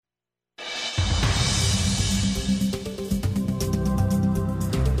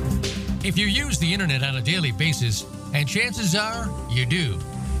If you use the internet on a daily basis, and chances are you do,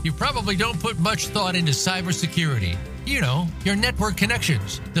 you probably don't put much thought into cybersecurity. You know, your network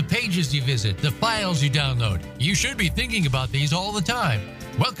connections, the pages you visit, the files you download. You should be thinking about these all the time.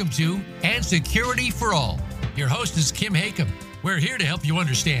 Welcome to And Security for All. Your host is Kim Hakim. We're here to help you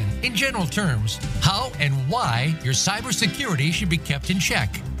understand, in general terms, how and why your cybersecurity should be kept in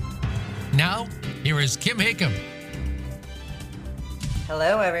check. Now, here is Kim Hakim.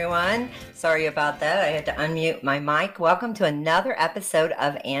 Hello, everyone. Sorry about that. I had to unmute my mic. Welcome to another episode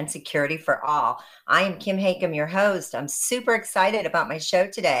of And Security for All. I am Kim Hakim, your host. I'm super excited about my show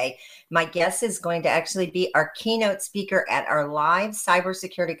today. My guest is going to actually be our keynote speaker at our live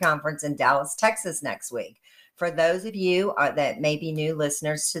cybersecurity conference in Dallas, Texas next week. For those of you that may be new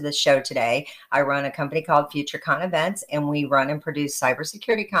listeners to the show today, I run a company called FutureCon Events, and we run and produce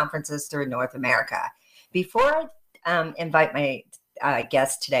cybersecurity conferences through North America. Before I invite my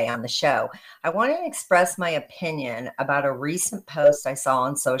guest today on the show, I want to express my opinion about a recent post I saw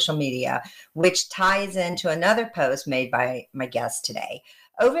on social media, which ties into another post made by my guest today.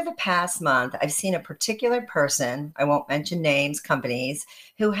 Over the past month, I've seen a particular person, I won't mention names, companies,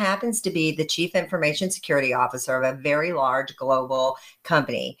 who happens to be the chief information security officer of a very large global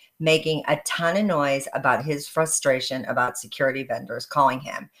company, making a ton of noise about his frustration about security vendors calling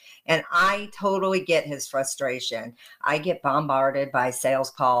him. And I totally get his frustration. I get bombarded by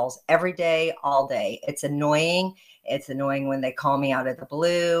sales calls every day, all day. It's annoying. It's annoying when they call me out of the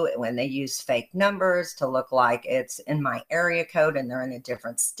blue, when they use fake numbers to look like it's in my area code and they're in a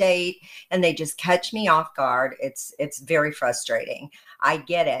different state, and they just catch me off guard. It's very frustrating. I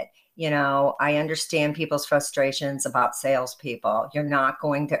get it. You know, I understand people's frustrations about salespeople. You're not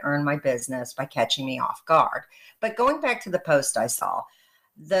going to earn my business by catching me off guard. But going back to the post I saw,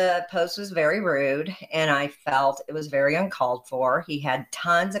 the post was very rude, and I felt it was very uncalled for. He had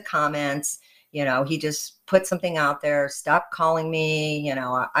tons of comments. You know, he just put something out there, stop calling me, you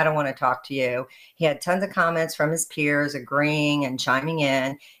know, I don't want to talk to you. He had tons of comments from his peers agreeing and chiming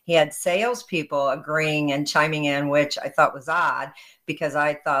in. He had salespeople agreeing and chiming in, which I thought was odd because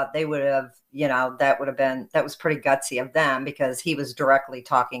I thought they would have, you know, that was pretty gutsy of them because he was directly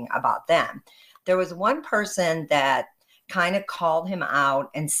talking about them. There was one person that kind of called him out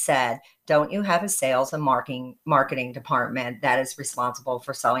and said, don't you have a sales and marketing department that is responsible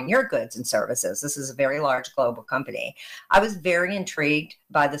for selling your goods and services? This is a very large global company. I was very intrigued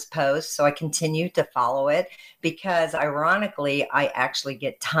by this post, so I continued to follow it because ironically, I actually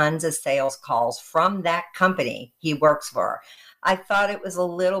get tons of sales calls from that company he works for. I thought it was a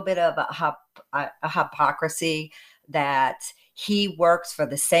little bit of a hypocrisy that he works for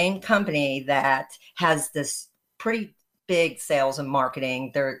the same company that has this pretty big sales and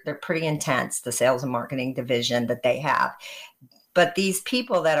marketing. They're pretty intense, the sales and marketing division that they have. But these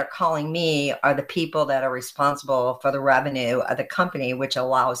people that are calling me are the people that are responsible for the revenue of the company, which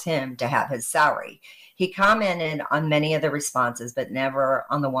allows him to have his salary. He commented on many of the responses, but never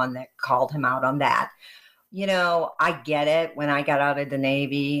on the one that called him out on that. You know, I get it. When I got out of the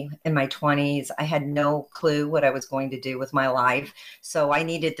Navy in my 20s, I had no clue what I was going to do with my life. So I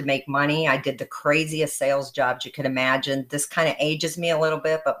needed to make money. I did the craziest sales jobs you could imagine. This kind of ages me a little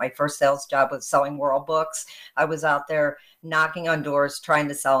bit, but my first sales job was selling world books. I was out there knocking on doors, trying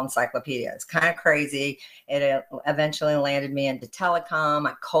to sell encyclopedias. Kind of crazy. It eventually landed me into telecom.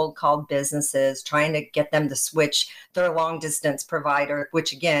 I cold called businesses, trying to get them to switch their long distance provider,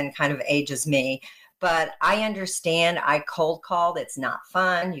 which again, kind of ages me. But I understand I cold called. It's not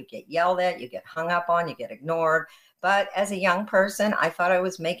fun. You get yelled at, you get hung up on, you get ignored. But as a young person, I thought I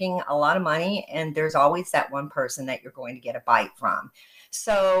was making a lot of money, and there's always that one person that you're going to get a bite from.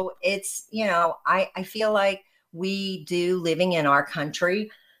 So it's, you know, I feel like we do, living in our country,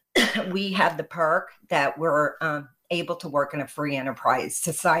 we have the perk that we're able to work in a free enterprise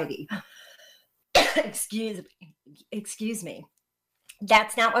society. Excuse me.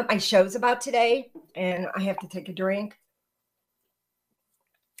 That's not what my show's about today, and I have to take a drink.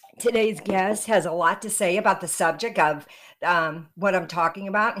 Today's guest has a lot to say about the subject of what I'm talking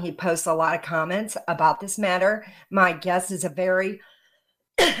about, and he posts a lot of comments about this matter. My guest is a very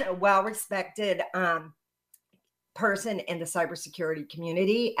well-respected person in the cybersecurity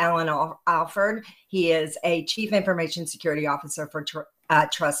community, Allan Alford. He is a Chief Information Security Officer for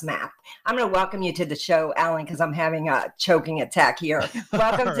TrustMAPP. I'm going to welcome you to the show, Allan, because I'm having a choking attack here.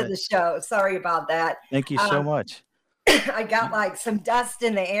 Welcome to the show. Sorry about that. Thank you so much. I got like some dust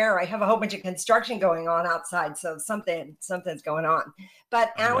in the air. I have a whole bunch of construction going on outside, so something's going on.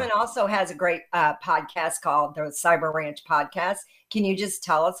 But Allan also has a great podcast called the Cyber Ranch Podcast. Can you just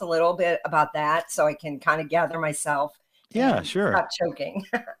tell us a little bit about that so I can kind of gather myself Yeah, sure. Stop choking.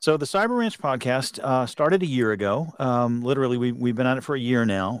 So the Cyber Ranch podcast started a year ago. Literally, we've been at it for a year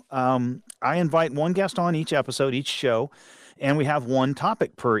now. I invite one guest on each episode, each show, and we have one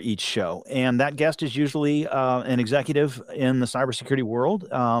topic per each show. And that guest is usually an executive in the cybersecurity world,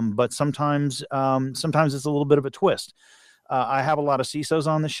 but sometimes it's a little bit of a twist. I have a lot of CISOs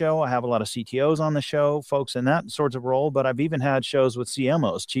on the show. I have a lot of CTOs on the show, folks in that sorts of role. But I've even had shows with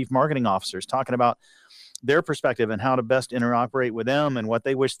CMOs, chief marketing officers, talking about their perspective and how to best interoperate with them and what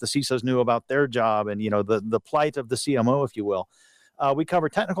they wish the CISOs knew about their job and, the plight of the CMO, if you will. We cover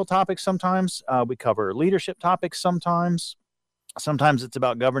technical topics sometimes. We cover leadership topics sometimes. Sometimes it's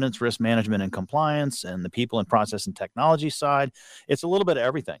about governance, risk management, and compliance and the people and process and technology side. It's a little bit of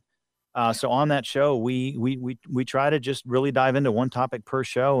everything. So on that show, we try to just really dive into one topic per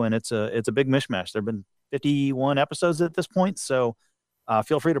show, and it's a big mishmash. There have been 51 episodes at this point, so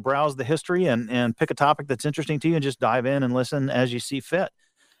feel free to browse the history and pick a topic that's interesting to you and just dive in and listen as you see fit.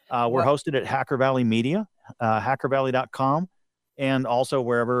 We're hosted at Hacker Valley Media, hackervalley.com, and also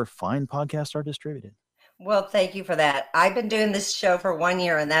wherever fine podcasts are distributed. Well, thank you for that. I've been doing this show for 1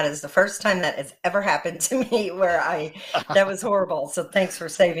 year, and that is the first time that has ever happened to me where that was horrible. So thanks for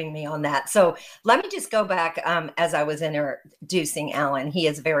saving me on that. So let me just go back as I was introducing Allan. He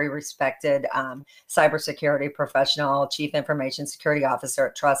is a very respected cybersecurity professional, Chief Information Security Officer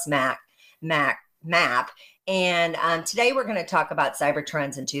at TrustMAPP. And today we're going to talk about cyber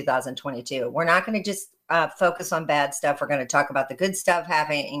trends in 2022. We're not going to just focus on bad stuff. We're going to talk about the good stuff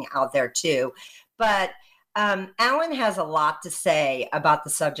happening out there too. But Allan has a lot to say about the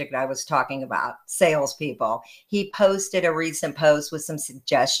subject I was talking about, salespeople. He posted a recent post with some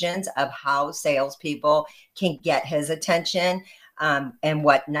suggestions of how salespeople can get his attention and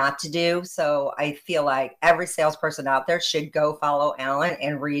what not to do. So I feel like every salesperson out there should go follow Allan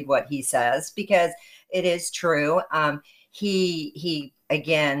and read what he says, because it is true.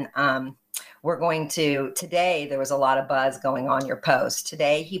 We're going to, today, there was a lot of buzz going on your post.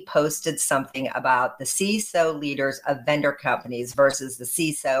 Today, he posted something about the CISO leaders of vendor companies versus the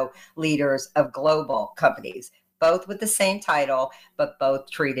CISO leaders of global companies, both with the same title, but both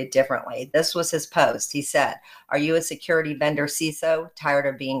treated differently. This was his post. He said, "Are you a security vendor CISO, tired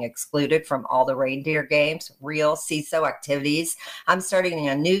of being excluded from all the reindeer games, real CISO activities? I'm starting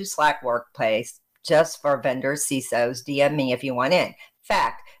a new Slack workplace just for vendor CISOs. DM me if you want in.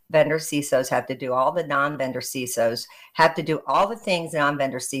 Fact, vendor CISOs have to do all the non-vendor CISOs, have to do all the things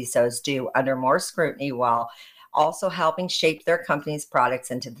non-vendor CISOs do under more scrutiny, while also helping shape their company's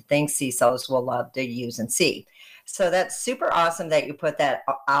products into the things CISOs will love to use and see." So that's super awesome that you put that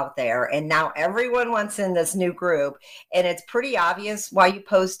out there. And now everyone wants in this new group. And it's pretty obvious why you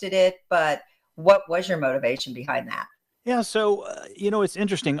posted it, but what was your motivation behind that? Yeah, so, it's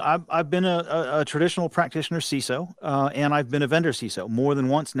interesting. I've been a traditional practitioner CISO, and I've been a vendor CISO more than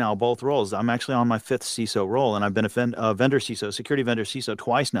once now, both roles. I'm actually on my 5th CISO role, and I've been a vendor CISO, security vendor CISO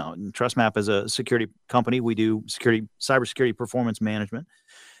twice now. And TrustMAPP is a security company. We do cybersecurity performance management.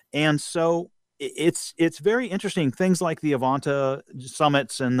 And so it's very interesting. Things like the Avanta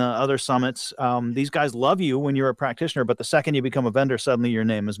summits and the other summits, these guys love you when you're a practitioner, but the second you become a vendor, suddenly your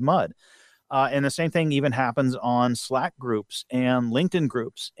name is mud. And the same thing even happens on Slack groups and LinkedIn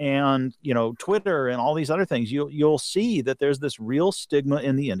groups and, Twitter and all these other things. You'll see that there's this real stigma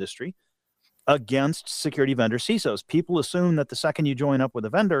in the industry against security vendor CISOs. People assume that the second you join up with a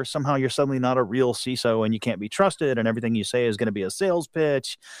vendor, somehow you're suddenly not a real CISO and you can't be trusted and everything you say is going to be a sales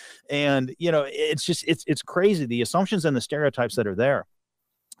pitch. And, it's crazy, the assumptions and the stereotypes that are there.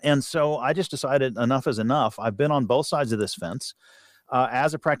 And so I just decided enough is enough. I've been on both sides of this fence.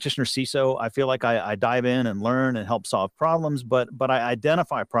 As a practitioner CISO, I feel like I dive in and learn and help solve problems, but I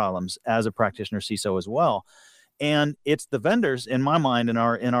identify problems as a practitioner CISO as well. And it's the vendors, in my mind, in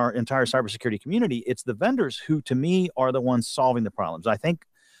our entire cybersecurity community, it's the vendors who, to me, are the ones solving the problems. I think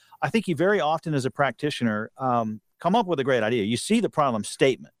you very often, as a practitioner, come up with a great idea. You see the problem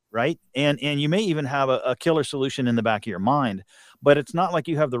statement, right? And you may even have a killer solution in the back of your mind, but it's not like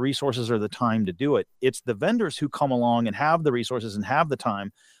you have the resources or the time to do it. It's the vendors who come along and have the resources and have the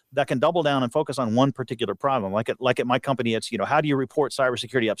time that can double down and focus on one particular problem. Like at my company, it's, how do you report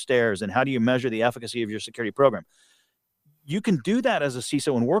cybersecurity upstairs and how do you measure the efficacy of your security program? You can do that as a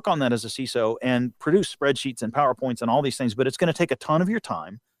CISO and work on that as a CISO and produce spreadsheets and PowerPoints and all these things, but it's going to take a ton of your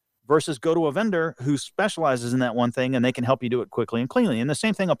time versus go to a vendor who specializes in that one thing and they can help you do it quickly and cleanly. And the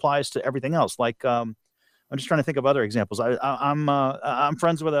same thing applies to everything else. Like, I'm just trying to think of other examples. I'm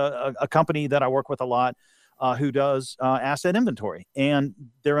friends with a company that I work with a lot who does asset inventory, and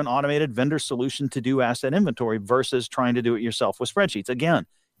they're an automated vendor solution to do asset inventory versus trying to do it yourself with spreadsheets. Again,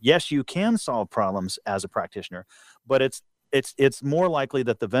 yes, you can solve problems as a practitioner, but it's it's more likely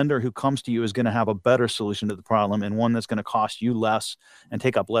that the vendor who comes to you is going to have a better solution to the problem, and one that's going to cost you less and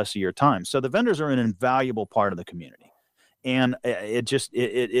take up less of your time. So the vendors are an invaluable part of the community. And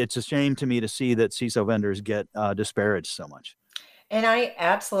it's a shame to me to see that CISO vendors get disparaged so much. And I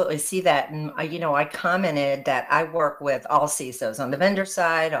absolutely see that. And I commented that I work with all CISOs on the vendor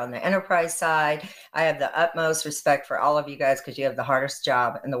side, on the enterprise side. I have the utmost respect for all of you guys because you have the hardest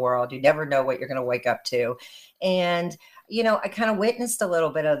job in the world. You never know what you're going to wake up to. And I kind of witnessed a little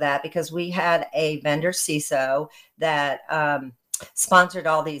bit of that because we had a vendor CISO that sponsored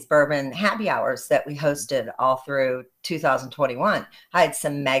all these bourbon happy hours that we hosted all through 2021. I had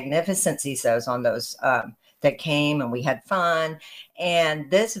some magnificent CISOs on those that came, and we had fun. And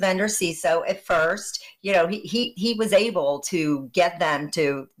this vendor CISO at first, he was able to get them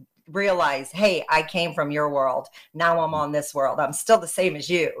to realize, hey, I came from your world. Now I'm on this world. I'm still the same as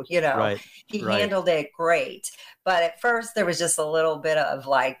you, Right. He handled it great. But at first there was just a little bit of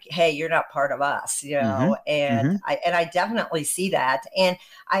like, hey, you're not part of us, and I definitely see that. And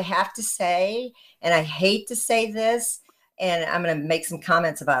I have to say, and I hate to say this, and I'm going to make some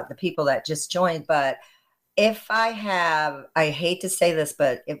comments about the people that just joined, but I hate to say this,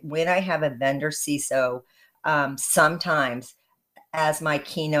 but when I have a vendor CISO, sometimes as my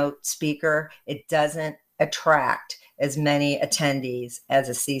keynote speaker, it doesn't attract as many attendees as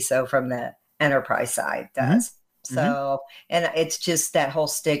a CISO from the enterprise side does. So, and it's just that whole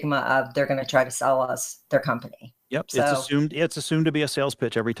stigma of they're going to try to sell us their company. Yep. So, It's assumed to be a sales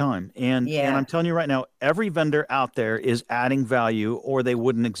pitch every time. And I'm telling you right now, every vendor out there is adding value or they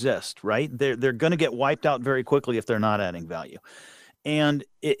wouldn't exist, right? They're going to get wiped out very quickly if they're not adding value. And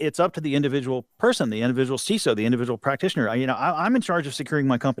it's up to the individual person, the individual CISO, the individual practitioner. I'm in charge of securing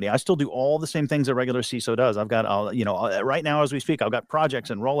my company. I still do all the same things a regular CISO does. I've got, right now as we speak, I've got projects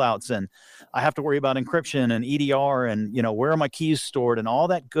and rollouts, and I have to worry about encryption and EDR and, where are my keys stored and all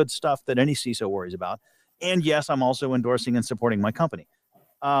that good stuff that any CISO worries about. And yes, I'm also endorsing and supporting my company.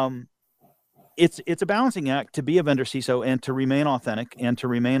 It's a balancing act to be a vendor CISO and to remain authentic and to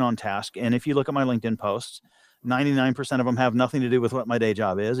remain on task. And if you look at my LinkedIn posts, 99% of them have nothing to do with what my day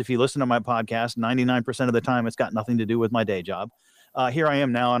job is. If you listen to my podcast, 99% of the time, it's got nothing to do with my day job. Here I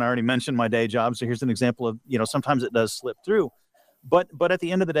am now, and I already mentioned my day job. So here's an example of, sometimes it does slip through. But at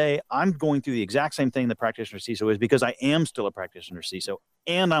the end of the day, I'm going through the exact same thing the practitioner CISO is because I am still a practitioner CISO.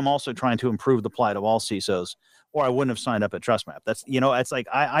 And I'm also trying to improve the plight of all CISOs, or I wouldn't have signed up at TrustMAPP. That's, it's like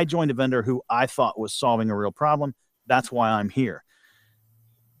I joined a vendor who I thought was solving a real problem. That's why I'm here.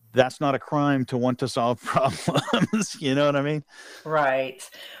 That's not a crime to want to solve problems. You know what I mean? Right.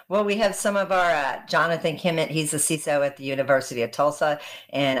 Well, we have some of our Jonathan Kimmett. He's a CISO at the University of Tulsa,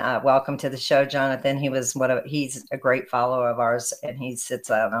 and welcome to the show, Jonathan. He's a great follower of ours, and he sits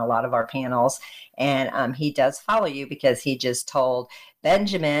on a lot of our panels. And he does follow you because he just told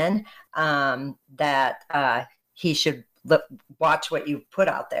Benjamin that he should watch what you put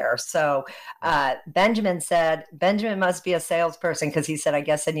out there. So Benjamin said, Benjamin must be a salesperson because he said, I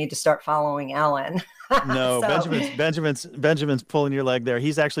guess I need to start following Allan. No, Benjamin's pulling your leg there.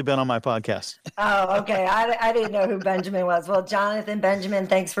 He's actually been on my podcast. Oh, okay. I didn't know who Benjamin was. Well, Benjamin,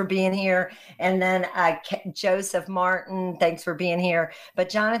 thanks for being here. And then Joseph Martin, thanks for being here. But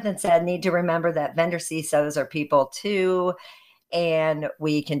Jonathan said, need to remember that vendor CISOs are people too, and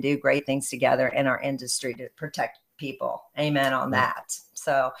we can do great things together in our industry to protect people. Amen on that.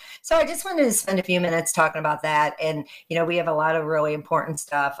 So I just wanted to spend a few minutes talking about that. And, we have a lot of really important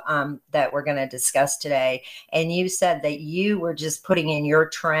stuff that we're going to discuss today. And you said that you were just putting in your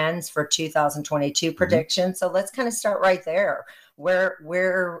trends for 2022 predictions. So let's kind of start right there. Where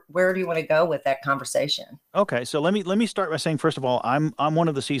do you want to go with that conversation? Okay, so let me start by saying, first of all, I'm one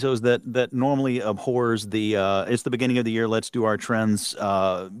of the CISOs that normally abhors it's the beginning of the year, let's do our trends,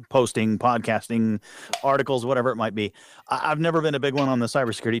 posting, podcasting, articles, whatever it might be. I've never been a big one on the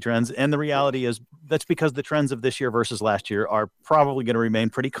cybersecurity trends, and the reality is that's because the trends of this year versus last year are probably going to remain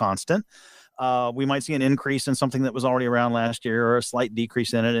pretty constant. We might see an increase in something that was already around last year or a slight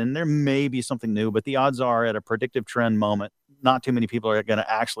decrease in it, and there may be something new, but the odds are at a predictive trend moment, not too many people are going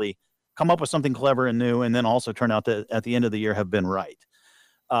to actually come up with something clever and new and then also turn out to, at the end of the year, have been right.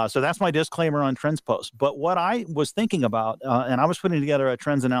 So that's my disclaimer on trends post. But what I was thinking about, and I was putting together a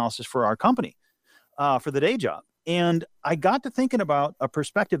trends analysis for our company for the day job. And I got to thinking about a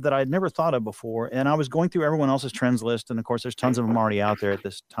perspective that I'd never thought of before. And I was going through everyone else's trends list. And of course, there's tons of them already out there at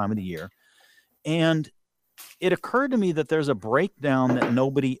this time of the year. And it occurred to me that there's a breakdown that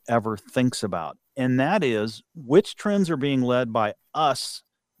nobody ever thinks about. And that is which trends are being led by us,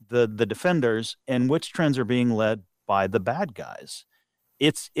 the defenders, and which trends are being led by the bad guys.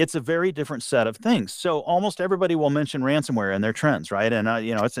 it's a very different set of things. So almost everybody will mention ransomware in their trends, right? And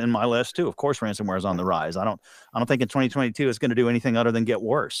it's in my list too. Of course, ransomware is on the rise. I don't think in 2022 it's going to do anything other than get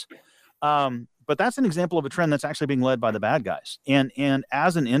worse. But that's an example of a trend that's actually being led by the bad guys. And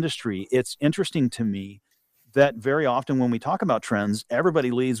as an industry, it's interesting to me that very often when we talk about trends,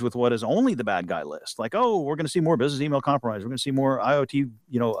 everybody leads with what is only the bad guy list. Like, oh, we're going to see more business email compromise. We're going to see more IoT,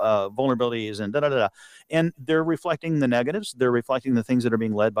 vulnerabilities and da-da-da-da. And they're reflecting the negatives. They're reflecting the things that are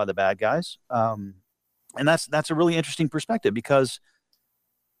being led by the bad guys. And that's a really interesting perspective, because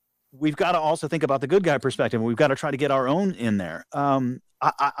we've got to also think about the good guy perspective. We've got to try to get our own in there. I'm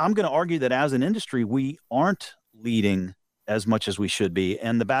going to argue that as an industry, we aren't leading as much as we should be.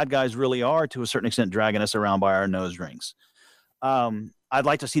 And the bad guys really are, to a certain extent, dragging us around by our nose rings. I'd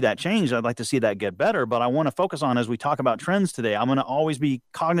like to see that change. I'd like to see that get better. But I want to focus on, as we talk about trends today, I'm going to always be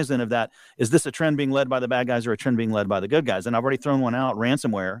cognizant of that. Is this a trend being led by the bad guys or a trend being led by the good guys? And I've already thrown one out.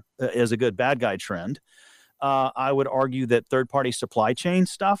 Ransomware is a good bad guy trend. I would argue that third-party supply chain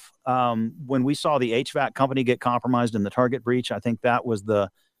stuff, when we saw the HVAC company get compromised in the Target breach, I think that was the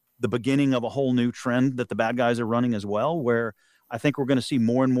beginning of a whole new trend that the bad guys are running as well, where I think we're going to see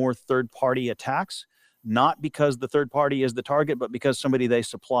more and more third-party attacks, not because the third party is the target, but because somebody they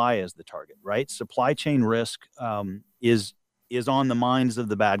supply is the target, right? Supply chain risk is on the minds of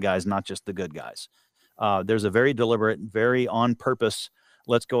the bad guys, not just the good guys. There's a very deliberate, very on purpose,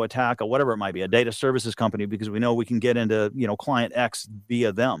 let's go attack a whatever it might be, a data services company, because we know we can get into client X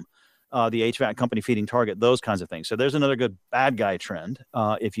via them. The HVAC company feeding Target, those kinds of things. So there's another good bad guy trend,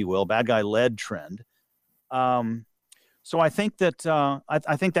 if you will, bad guy led trend. So I think that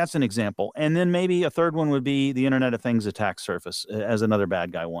I think that's an example. And then maybe a third one would be the Internet of Things attack surface as another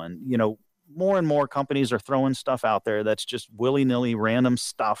bad guy one. More and more companies are throwing stuff out there that's just willy-nilly random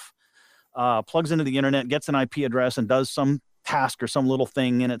stuff, plugs into the internet, gets an IP address and does some task or some little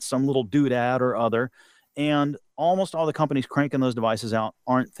thing in it, some little doodad or other. And almost all the companies cranking those devices out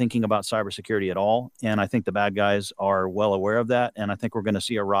aren't thinking about cybersecurity at all. And I think the bad guys are well aware of that. And I think we're going to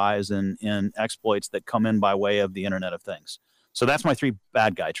see a rise in exploits that come in by way of the Internet of Things. So that's my three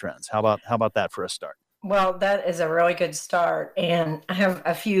bad guy trends. How about that for a start? Well, that is a really good start. And I have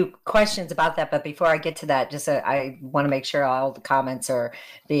a few questions about that. But before I get to that, I want to make sure all the comments are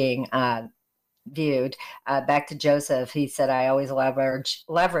being viewed. Back to Joseph, he said, I always leverage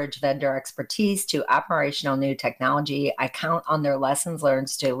vendor expertise to operational new technology. I count on their lessons learned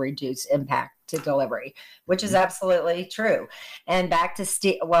to reduce impact to delivery, which is absolutely true. And back to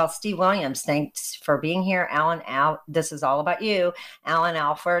Steve Williams, thanks for being here. This is all about you. Allan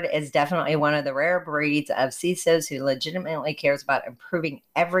Alford is definitely one of the rare breeds of CISOs who legitimately cares about improving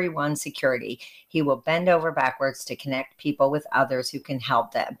everyone's security. He will bend over backwards to connect people with others who can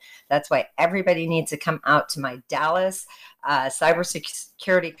help them. That's why everybody needs to come out to my Dallas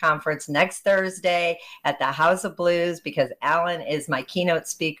cybersecurity conference next Thursday at the House of Blues, because Allan is my keynote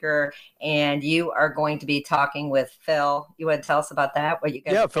speaker, and you are going to be talking with Phil. You want to tell us about that? What you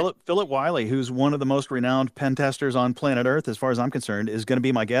guys? Yeah, Philip Wiley, who's one of the most renowned pen testers on planet Earth, as far as I'm concerned, is going to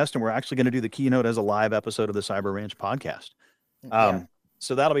be my guest, and we're actually going to do the keynote as a live episode of the Cyber Ranch podcast.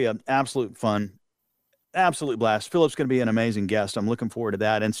 So that'll be an absolute blast. Philip's going to be an amazing guest. I'm looking forward to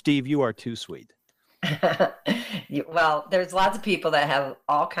that. And Steve, you are too sweet. Well, there's lots of people that have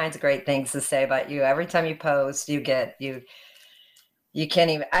all kinds of great things to say about you. Every time you post, you can't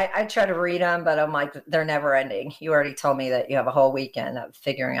even, I try to read them, but I'm like, they're never ending. You already told me that you have a whole weekend of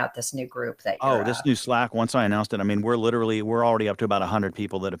figuring out this new group that you're this new Slack. Once I announced it, I mean, we're already up to about 100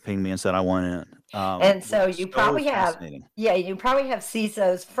 people that have pinged me and said, I want in. And so you probably have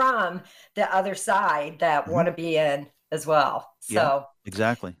CISOs from the other side that want to be in as well. So yeah,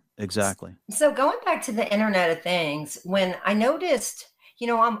 exactly. So going back to the Internet of Things, when I noticed,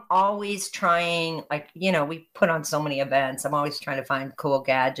 I'm always trying, we put on so many events. I'm always trying to find cool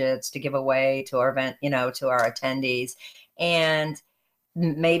gadgets to give away to our event, to our attendees. And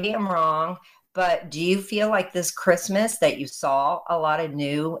maybe I'm wrong, but do you feel like this Christmas that you saw a lot of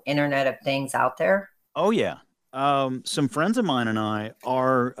new Internet of Things out there? Oh, yeah. Some friends of mine and I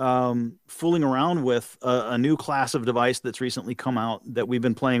are fooling around with a new class of device that's recently come out that we've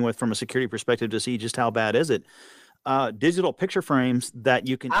been playing with from a security perspective to see just how bad is it. Digital picture frames that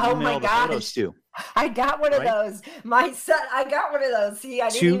you can email the photos to. I got one of those. My son, I got one of those. See, I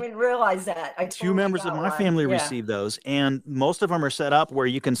didn't even realize that. Two members of my family received those, and most of them are set up where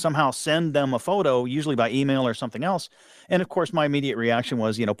you can somehow send them a photo, usually by email or something else. And of course, my immediate reaction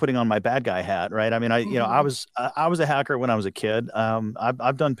was, putting on my bad guy hat, right? I mean, I was a hacker when I was a kid.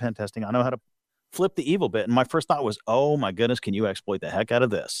 I've done pen testing. I know how to flip the evil bit. And my first thought was, oh my goodness, can you exploit the heck out of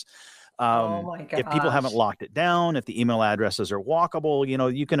this? Oh my If people haven't gosh. locked it down, if the email addresses are walkable,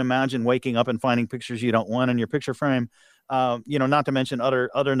 you can imagine waking up and finding pictures you don't want in your picture frame. Not to mention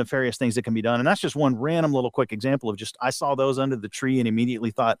other nefarious things that can be done. And that's just one random little quick example of just, I saw those under the tree and immediately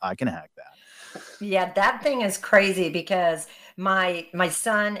thought, I can hack that. Yeah, that thing is crazy because my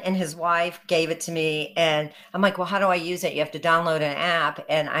son and his wife gave it to me, and I'm like, well, how do I use it? You have to download an app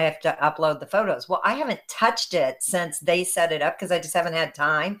and I have to upload the photos. Well, I haven't touched it since they set it up because I just haven't had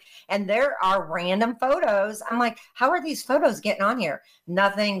time. And there are random photos. I'm like, how are these photos getting on here?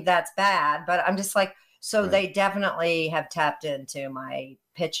 Nothing that's bad, but I'm just like, so Right. they definitely have tapped into my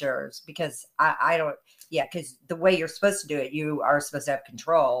pictures because I don't, yeah, because the way you're supposed to do it, you are supposed to have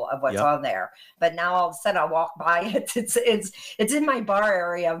control of what's Yep. on there. But now all of a sudden I walk by it. It's in my bar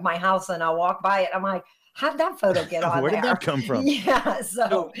area of my house, and I walk by it. I'm like, how'd that photo get on Where did there? that come from? Yeah.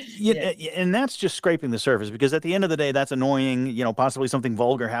 So yeah. And that's just scraping the surface, because at the end of the day, that's annoying. Possibly something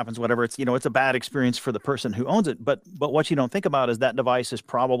vulgar happens, whatever. It's a bad experience for the person who owns it. But what you don't think about is that device is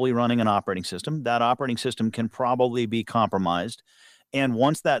probably running an operating system. That operating system can probably be compromised. And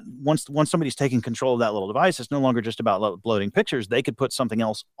once somebody's taking control of that little device, it's no longer just about uploading pictures. They could put something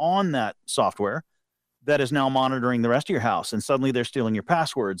else on that software that is now monitoring the rest of your house, and suddenly they're stealing your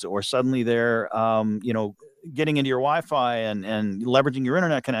passwords, or suddenly they're getting into your Wi-Fi and leveraging your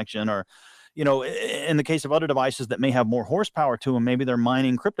internet connection, or in the case of other devices that may have more horsepower to them, maybe they're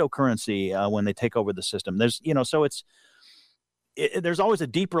mining cryptocurrency when they take over the system. There's always a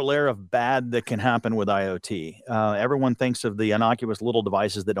deeper layer of bad that can happen with IoT. Everyone thinks of the innocuous little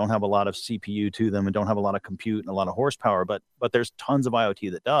devices that don't have a lot of CPU to them and don't have a lot of compute and a lot of horsepower, but there's tons of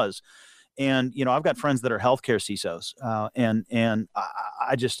IoT that does. And I've got friends that are healthcare CISOs, and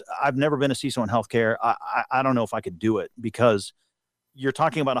I've never been a CISO in healthcare. I don't know if I could do it, because you're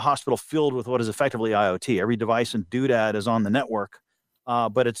talking about a hospital filled with what is effectively IoT. Every device and doodad is on the network,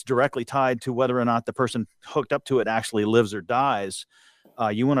 but it's directly tied to whether or not the person hooked up to it actually lives or dies.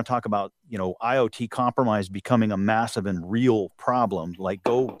 You want to talk about IoT compromise becoming a massive and real problem? Like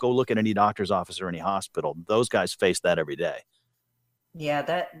go look at any doctor's office or any hospital. Those guys face that every day. Yeah,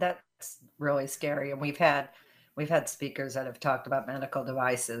 that's really scary. And we've had speakers that have talked about medical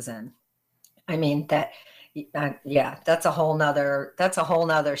devices, and I mean that, yeah, that's a whole nother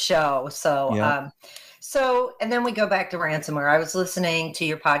show. So, Yeah. and then we go back to ransomware. I was listening to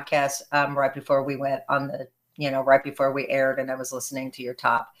your podcast right before we went on right before we aired, and I was listening to your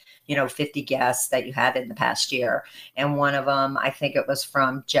top 50 guests that you had in the past year, and one of them, I think it was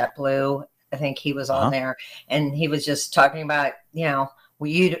from JetBlue. I think he was on there, and he was just talking about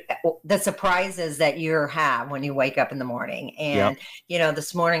the surprises that you have when you wake up in the morning. And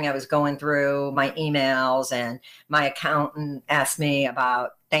this morning I was going through my emails, and my accountant asked me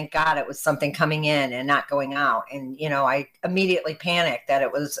about, thank God it was something coming in and not going out, and I immediately panicked that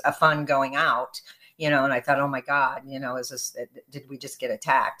it was a fund going out, and I thought, oh my God, did we just get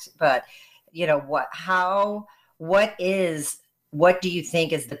attacked? But what do you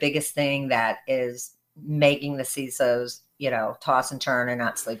think is the biggest thing that is making the CISOs, toss and turn and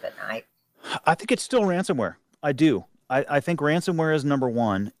not sleep at night? I think it's still ransomware. I do. I think ransomware is number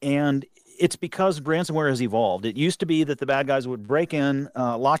one. And it's because ransomware has evolved. It used to be that the bad guys would break in,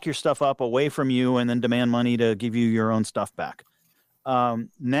 lock your stuff up away from you, and then demand money to give you your own stuff back.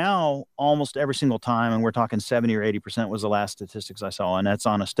 Now, almost every single time, and we're talking 70 or 80% was the last statistics I saw, and that's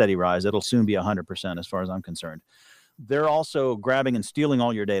on a steady rise. It'll soon be 100% as far as I'm concerned. They're also grabbing and stealing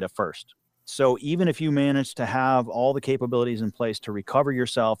all your data first. So even if you manage to have all the capabilities in place to recover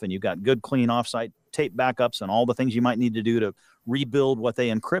yourself, and you've got good, clean offsite tape backups and all the things you might need to do to rebuild what they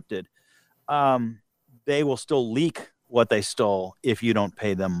encrypted, they will still leak what they stole if you don't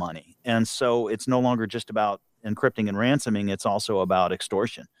pay them money. And so it's no longer just about encrypting and ransoming. It's also about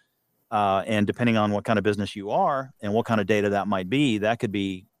extortion. And depending on what kind of business you are and what kind of data that might be, that could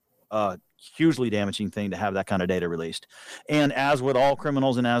be hugely damaging thing to have that kind of data released. And as with all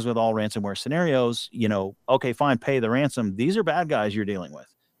criminals and as with all ransomware scenarios, okay, fine, pay the ransom. These are bad guys you're dealing with.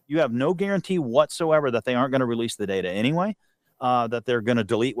 You have no guarantee whatsoever that they aren't going to release the data anyway, that they're going to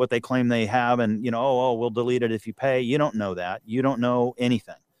delete what they claim they have, and we'll delete it if you pay. You don't know that. You don't know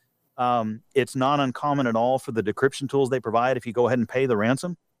anything. It's not uncommon at all for the decryption tools they provide. If you go ahead and pay the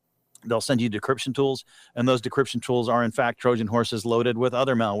ransom, they'll send you decryption tools, and those decryption tools are in fact Trojan horses loaded with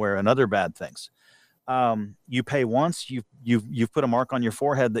other malware and other bad things. You pay once, you've put a mark on your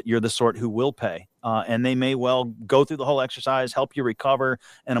forehead that you're the sort who will pay, and they may well go through the whole exercise, help you recover,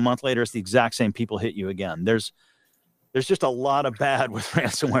 and a month later it's the exact same people hit you again. There's just a lot of bad with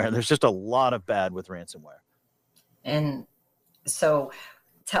ransomware. There's just a lot of bad with ransomware. And so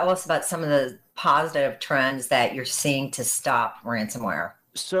tell us about some of the positive trends that you're seeing to stop ransomware.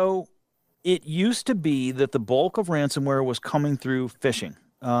 So It used to be that the bulk of ransomware was coming through phishing,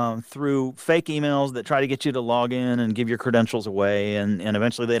 through fake emails that try to get you to log in and give your credentials away. And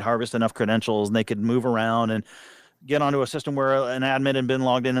eventually they'd harvest enough credentials and they could move around and get onto a system where an admin had been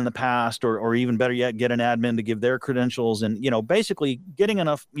logged in the past, or even better yet, get an admin to give their credentials, and, basically getting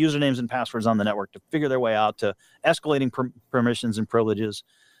enough usernames and passwords on the network to figure their way out to escalating permissions and privileges,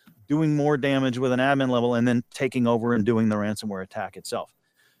 doing more damage with an admin level, and then taking over and doing the ransomware attack itself.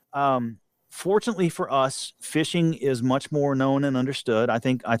 Fortunately for us, phishing is much more known and understood. I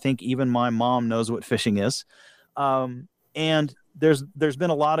think even my mom knows what phishing is. And there's been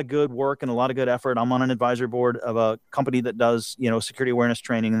a lot of good work and a lot of good effort. I'm on an advisory board of a company that does, security awareness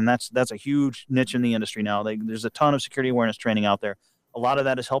training, and that's a huge niche in the industry now. There's a ton of security awareness training out there. A lot of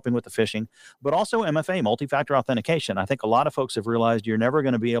that is helping with the phishing, but also MFA, multi-factor authentication. I think a lot of folks have realized you're never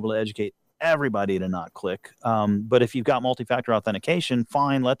going to be able to educate everybody to not click. But if you've got multi-factor authentication,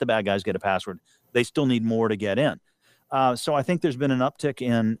 fine, let the bad guys get a password. They still need more to get in. So I think there's been an uptick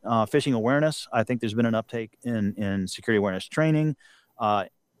in phishing awareness. I think there's been an uptake in security awareness training,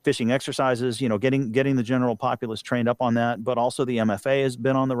 phishing exercises, getting the general populace trained up on that. But also the MFA has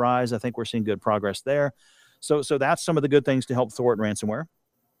been on the rise. I think we're seeing good progress there. So that's some of the good things to help thwart ransomware.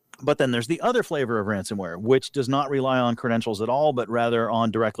 But then there's the other flavor of ransomware, which does not rely on credentials at all, but rather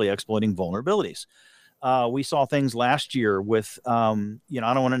on directly exploiting vulnerabilities. We saw things last year with, I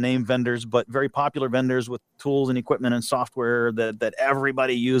don't want to name vendors, but very popular vendors with tools and equipment and software that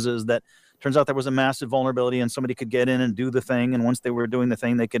everybody uses. That turns out there was a massive vulnerability and somebody could get in and do the thing. And once they were doing the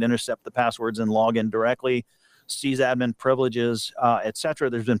thing, they could intercept the passwords and log in directly, seize admin privileges, et cetera.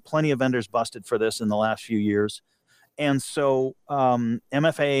 There's been plenty of vendors busted for this in the last few years. And so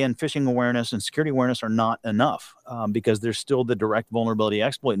MFA and phishing awareness and security awareness are not enough because there's still the direct vulnerability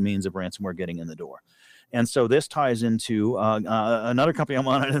exploit means of ransomware getting in the door. And so this ties into another company. I'm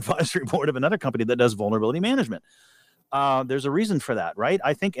on an advisory board of another company that does vulnerability management. There's a reason for that, right?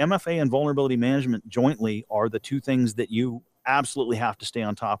 I think MFA and vulnerability management jointly are the two things that you absolutely have to stay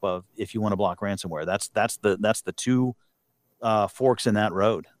on top of if you want to block ransomware. That's the two forks in that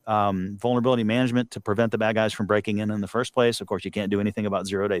road. Vulnerability management to prevent the bad guys from breaking in the first place. Of course, you can't do anything about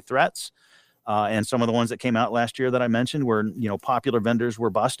zero-day threats. And some of the ones that came out last year that I mentioned where, popular vendors were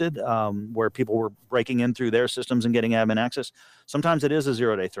busted, where people were breaking in through their systems and getting admin access. Sometimes it is a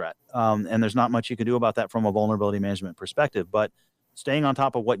zero-day threat. And there's not much you can do about that from a vulnerability management perspective. But staying on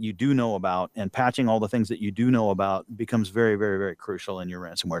top of what you do know about and patching all the things that you do know about becomes very, very, very crucial in your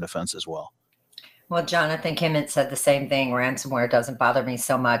ransomware defense as well. Well, Jonathan Kim had said the same thing. Ransomware doesn't bother me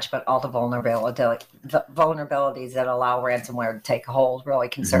so much, but all the vulnerabilities that allow ransomware to take hold really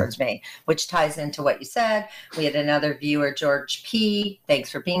concerns me, which ties into what you said. We had another viewer, George P. Thanks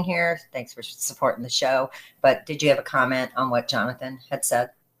for being here. Thanks for supporting the show. But did you have a comment on what Jonathan had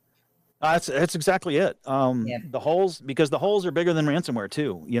said? That's exactly it. The holes, because the holes are bigger than ransomware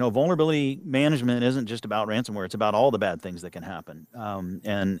too. Vulnerability management isn't just about ransomware. It's about all the bad things that can happen.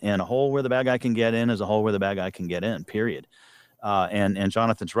 And a hole where the bad guy can get in is a hole where the bad guy can get in, period. And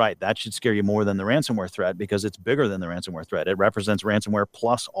Jonathan's right. That should scare you more than the ransomware threat because it's bigger than the ransomware threat. It represents ransomware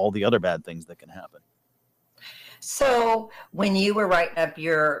plus all the other bad things that can happen. So when you were writing up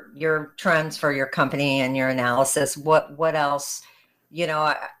your trends for your company and your analysis, what else,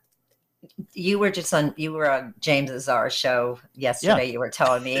 you were on James Azar's show yesterday. Yeah. You were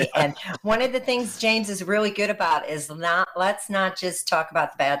telling me. And one of the things James is really good about is let's not just talk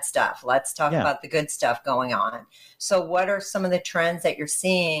about the bad stuff. Let's talk about the good stuff going on. So what are some of the trends that you're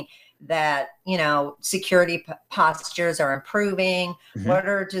seeing that, security postures are improving? What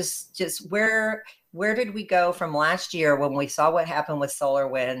are just where did we go from last year when we saw what happened with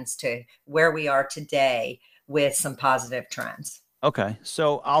SolarWinds to where we are today with some positive trends? Okay,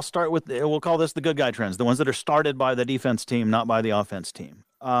 so I'll start with, we'll call this the good guy trends, the ones that are started by the defense team, not by the offense team.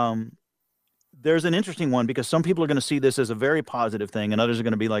 There's an interesting one because some people are going to see this as a very positive thing and others are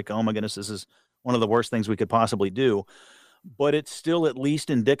going to be like, oh my goodness, this is one of the worst things we could possibly do. But it's still at least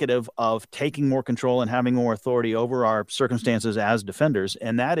indicative of taking more control and having more authority over our circumstances as defenders,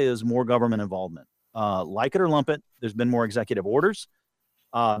 and that is more government involvement. Like it or lump it, there's been more executive orders.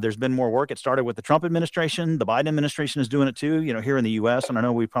 There's been more work. It started with the Trump administration. The Biden administration is doing it too, here in the U.S. And I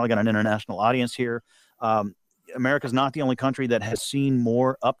know we've probably got an international audience here. America's not the only country that has seen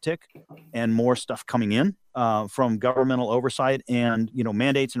more uptick and more stuff coming in from governmental oversight and,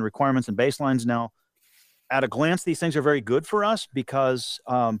 mandates and requirements and baselines. Now, at a glance, these things are very good for us because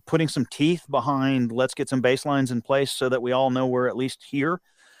putting some teeth behind, let's get some baselines in place so that we all know we're at least here.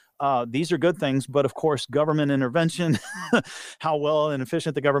 These are good things, but of course, government intervention, how well and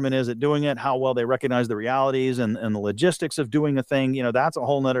efficient the government is at doing it, how well they recognize the realities and the logistics of doing a thing, that's a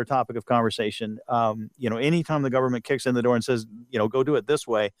whole nother topic of conversation. Anytime the government kicks in the door and says, go do it this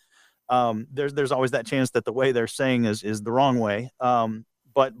way, there's always that chance that the way they're saying is the wrong way.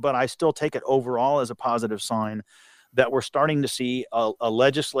 But I still take it overall as a positive sign that we're starting to see a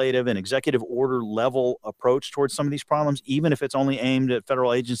legislative and executive order level approach towards some of these problems, even if it's only aimed at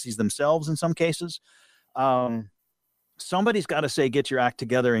federal agencies themselves in some cases. Somebody's got to say, get your act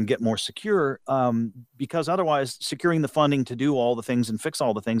together and get more secure, because otherwise securing the funding to do all the things and fix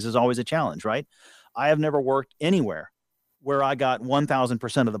all the things is always a challenge, right? I have never worked anywhere where I got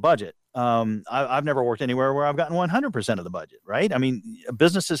 1,000% of the budget. I've never worked anywhere where I've gotten 100% of the budget, right? I mean,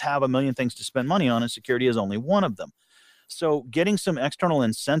 businesses have a million things to spend money on, and security is only one of them. So getting some external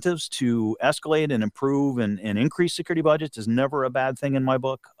incentives to escalate and improve and increase security budgets is never a bad thing in my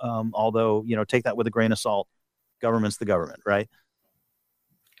book. Although, take that with a grain of salt. Government's the government, right?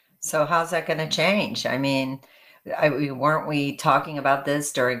 So how's that going to change? I mean, weren't we talking about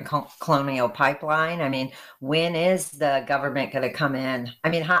this during Colonial Pipeline? I mean, when is the government going to come in? I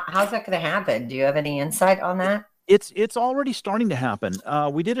mean, how's that going to happen? Do you have any insight on that? It's already starting to happen.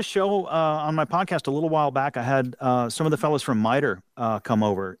 We did a show on my podcast a little while back. I had some of the fellows from MITRE come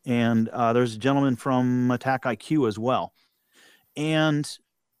over, and there's a gentleman from Attack IQ as well. And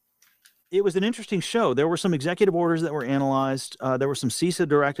it was an interesting show. There were some executive orders that were analyzed. There were some CISO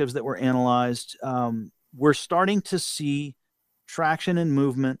directives that were analyzed. We're starting to see traction and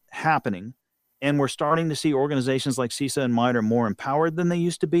movement happening, and we're starting to see organizations like CISA and MITRE more empowered than they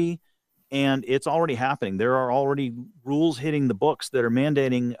used to be. And it's already happening. There are already rules hitting the books that are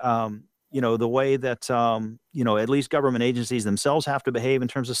mandating, the way that, at least government agencies themselves have to behave in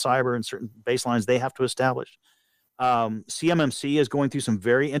terms of cyber and certain baselines they have to establish. CMMC is going through some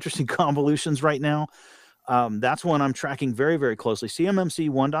very interesting convolutions right now. That's one I'm tracking very, very closely. CMMC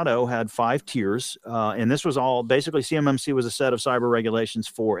 1.0 had 5 tiers, and this was all basically CMMC was a set of cyber regulations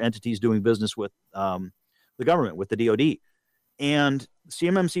for entities doing business with the government, with the DoD. And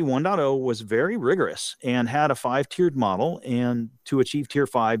CMMC 1.0 was very rigorous and had a 5-tiered model. And to achieve tier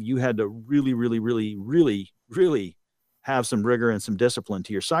 5, you had to really, really, really, really, really have some rigor and some discipline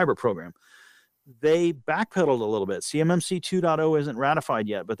to your cyber program. They backpedaled a little bit. CMMC 2.0 isn't ratified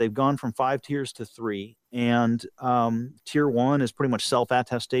yet, but they've gone from 5 tiers to 3. And tier 1 is pretty much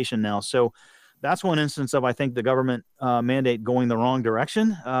self-attestation now. So that's one instance of, I think, the government mandate going the wrong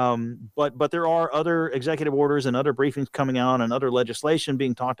direction. But there are other executive orders and other briefings coming out and other legislation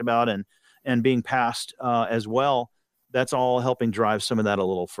being talked about and being passed as well. That's all helping drive some of that a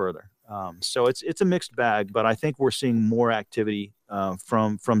little further. So it's a mixed bag, but I think we're seeing more activity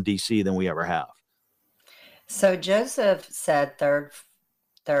from DC than we ever have. So Joseph said third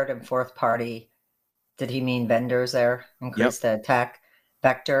and fourth party. Did he mean vendors there? Increase the attack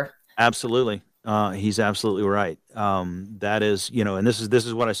vector? Absolutely. He's absolutely right. That is, and this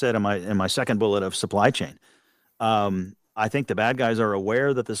is what I said in my second bullet of supply chain. I think the bad guys are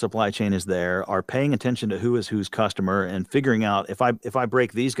aware that the supply chain is there, are paying attention to who is whose customer, and figuring out if I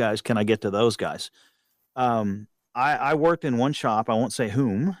break these guys, can I get to those guys? I worked in one shop, I won't say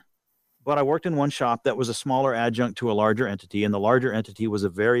whom, but I worked in one shop that was a smaller adjunct to a larger entity, and the larger entity was a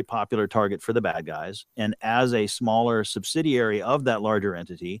very popular target for the bad guys. And as a smaller subsidiary of that larger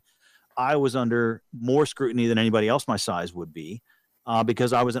entity, I was under more scrutiny than anybody else my size would be,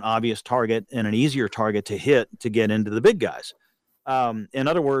 because I was an obvious target and an easier target to hit to get into the big guys. In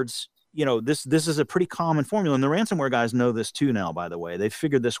other words, this is a pretty common formula, and the ransomware guys know this too now, by the way. They've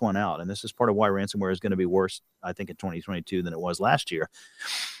figured this one out, and this is part of why ransomware is going to be worse, I think, in 2022 than it was last year.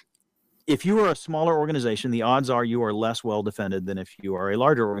 If you are a smaller organization, the odds are you are less well defended than if you are a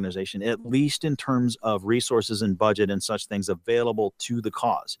larger organization, at least in terms of resources and budget and such things available to the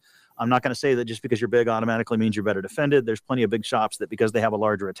cause. I'm not going to say that just because you're big automatically means you're better defended. There's plenty of big shops that, because they have a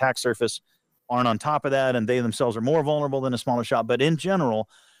larger attack surface, aren't on top of that, and they themselves are more vulnerable than a smaller shop. But in general,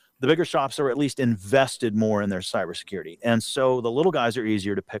 the bigger shops are at least invested more in their cybersecurity. And so the little guys are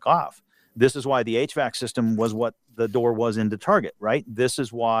easier to pick off. This is why the HVAC system was what the door was into target, right? This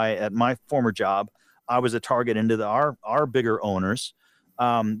is why at my former job, I was a target into our bigger owners.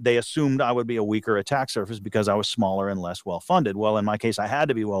 They assumed I would be a weaker attack surface because I was smaller and less well-funded. Well, in my case, I had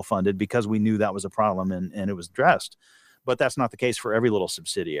to be well-funded because we knew that was a problem and it was addressed. But that's not the case for every little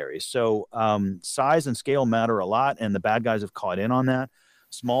subsidiary. So size and scale matter a lot, and the bad guys have caught in on that.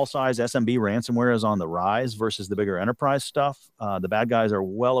 Small size SMB ransomware is on the rise versus the bigger enterprise stuff. The bad guys are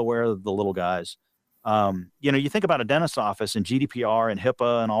well aware of the little guys. You think about a dentist's office and GDPR and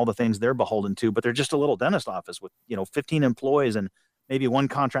HIPAA and all the things they're beholden to, but they're just a little dentist office with, 15 employees and maybe one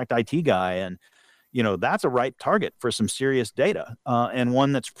contract IT guy. And, that's a ripe target for some serious data, and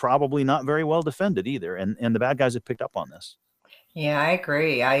one that's probably not very well defended either. And the bad guys have picked up on this. Yeah, I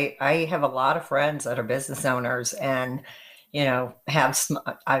agree. I have a lot of friends that are business owners and, that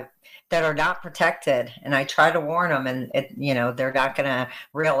are not protected. And I try to warn them, and they're not going to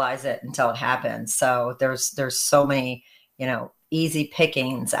realize it until it happens. So there's so many, easy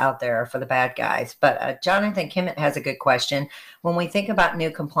pickings out there for the bad guys. But Jonathan Kimmett has a good question. When we think about new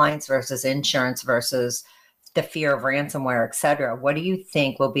compliance versus insurance versus the fear of ransomware, et cetera, what do you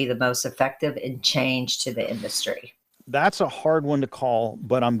think will be the most effective in change to the industry? That's a hard one to call,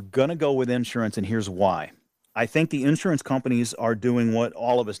 but I'm going to go with insurance, and here's why. I think the insurance companies are doing what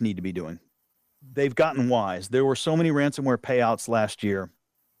all of us need to be doing. They've gotten wise. There were so many ransomware payouts last year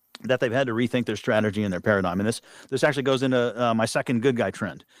that they've had to rethink their strategy and their paradigm. And this actually goes into my second good guy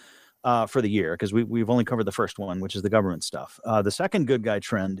trend for the year, because we've only covered the first one, which is the government stuff. The second good guy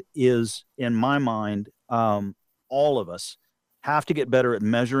trend is, in my mind, all of us have to get better at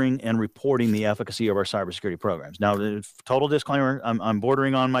measuring and reporting the efficacy of our cybersecurity programs. Now, total disclaimer, I'm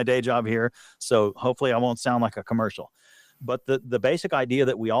bordering on my day job here, so hopefully I won't sound like a commercial. But the basic idea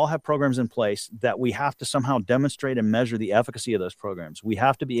that we all have programs in place that we have to somehow demonstrate and measure the efficacy of those programs. We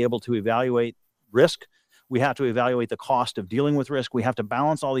have to be able to evaluate risk. We have to evaluate the cost of dealing with risk. We have to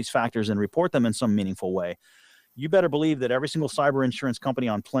balance all these factors and report them in some meaningful way. You better believe that every single cyber insurance company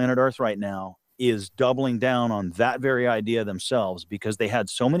on planet Earth right now is doubling down on that very idea themselves, because they had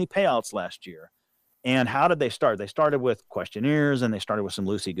so many payouts last year. And how did they start? They started with questionnaires, and they started with some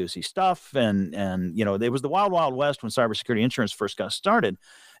loosey-goosey stuff. And it was the wild, wild west when cybersecurity insurance first got started.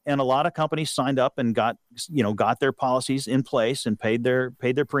 And a lot of companies signed up and got their policies in place and paid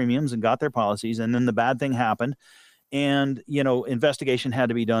their premiums and got their policies. And then the bad thing happened. And, investigation had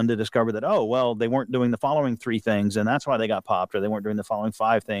to be done to discover that, they weren't doing the following 3 things, and that's why they got popped, or they weren't doing the following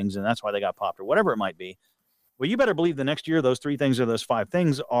 5 things, and that's why they got popped, or whatever it might be. Well, you better believe the next year, those 3 things or those 5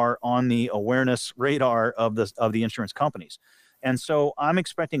 things are on the awareness radar of the insurance companies. And so I'm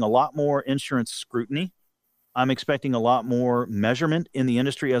expecting a lot more insurance scrutiny. I'm expecting a lot more measurement in the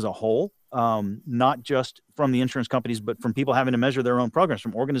industry as a whole, not just from the insurance companies, but from people having to measure their own programs,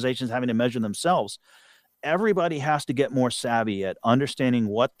 from organizations having to measure themselves. Everybody has to get more savvy at understanding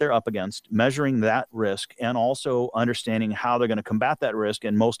what they're up against, measuring that risk, and also understanding how they're going to combat that risk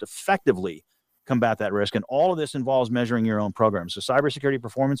and most effectively combat that risk. And all of this involves measuring your own programs. So cybersecurity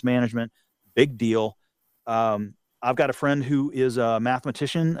performance management, big deal. I've got a friend who is a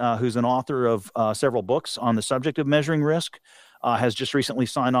mathematician, who's an author of several books on the subject of measuring risk, has just recently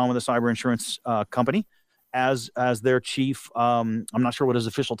signed on with a cyber insurance company as their chief. I'm not sure what his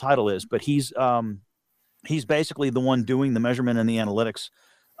official title is, but he's basically the one doing the measurement and the analytics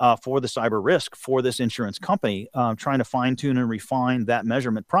for the cyber risk for this insurance company, trying to fine tune and refine that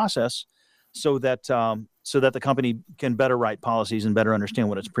measurement process so that the company can better write policies and better understand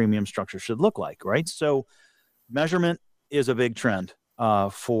what its premium structure should look like, right? So measurement is a big trend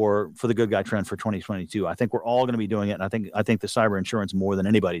for the good guy trend for 2022. I think we're all going to be doing it, and I think the cyber insurance more than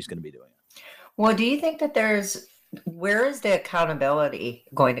anybody's going to be doing it. Well, do you think that where is the accountability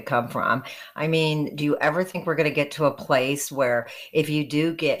going to come from? I mean, do you ever think we're going to get to a place where if you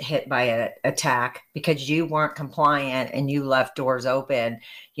do get hit by an attack because you weren't compliant and you left doors open,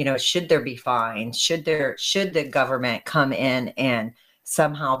 should there be fines? Should the government come in and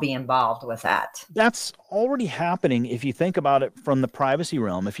somehow be involved with that? That's already happening if you think about it from the privacy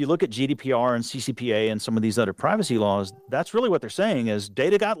realm. If you look at GDPR and CCPA and some of these other privacy laws, that's really what they're saying is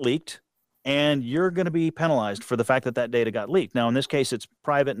data got leaked, and you're going to be penalized for the fact that data got leaked. Now, in this case, it's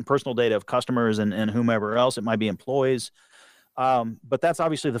private and personal data of customers and whomever else. It might be employees. But that's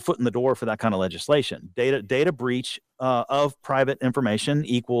obviously the foot in the door for that kind of legislation. Data breach of private information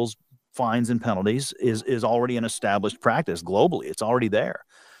equals fines and penalties is already an established practice globally. It's already there.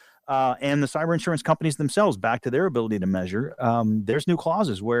 And the cyber insurance companies themselves, back to their ability to measure, there's new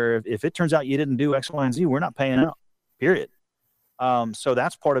clauses where if it turns out you didn't do X, Y, and Z, we're not paying out, period. So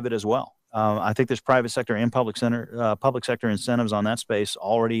that's part of it as well. I think there's private sector and public sector incentives on that space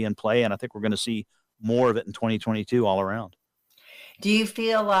already in play, and I think we're going to see more of it in 2022 all around. Do you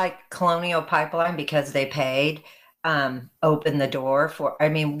feel like Colonial Pipeline, because they paid, opened the door for? I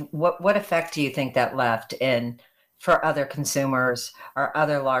mean, what effect do you think that left for other consumers or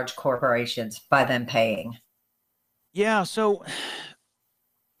other large corporations by them paying? Yeah, so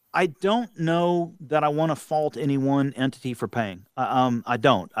I don't know that I want to fault any one entity for paying. I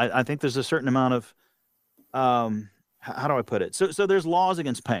don't. I think there's a certain amount of, how do I put it? So there's laws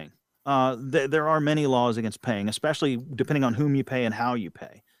against paying. There are many laws against paying, especially depending on whom you pay and how you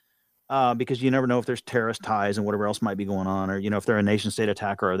pay. because you never know if there's terrorist ties and whatever else might be going on, or if they're a nation state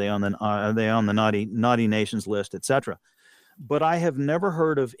attacker, are they on the naughty nations list, etc. But I have never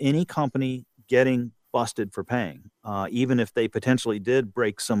heard of any company getting busted for paying, even if they potentially did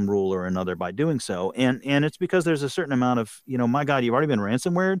break some rule or another by doing so. And it's because there's a certain amount of, my God, you've already been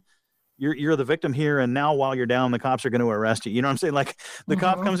ransomwared. You're the victim here, and now while you're down, the cops are going to arrest you. You know what I'm saying? Like the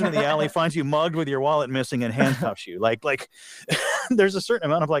cop comes into the alley, finds you mugged with your wallet missing, and handcuffs you. Like there's a certain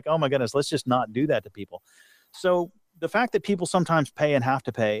amount of like, oh my goodness, let's just not do that to people. So the fact that people sometimes pay and have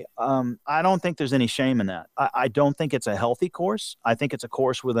to pay, I don't think there's any shame in that. I don't think it's a healthy course. I think it's a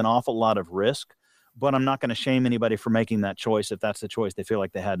course with an awful lot of risk, but I'm not going to shame anybody for making that choice if that's the choice they feel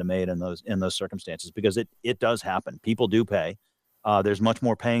like they had to make in those circumstances, because it does happen. People do pay. There's much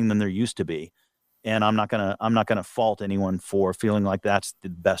more paying than there used to be, and I'm not gonna fault anyone for feeling like that's the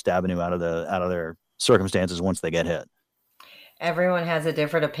best avenue out of their circumstances once they get hit. Everyone has a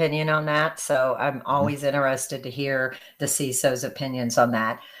different opinion on that, so I'm always interested to hear the CISO's opinions on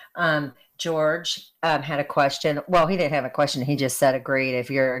that. George had a question. Well, he didn't have a question. He just said, agreed.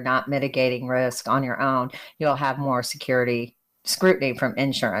 If you're not mitigating risk on your own, you'll have more security scrutiny from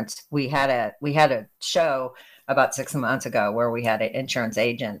insurance. We had a show about 6 months ago where we had an insurance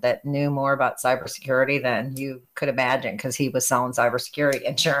agent that knew more about cybersecurity than you could imagine, because he was selling cybersecurity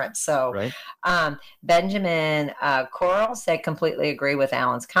insurance. So right. Benjamin Coral said, completely agree with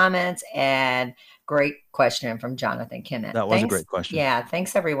Allan's comments, and great question from Jonathan Kimmett. That was a great question. Yeah.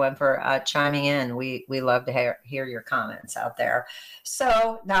 Thanks everyone for chiming in. We love to hear your comments out there.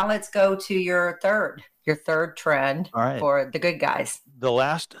 So now let's go to your third trend for the good guys. The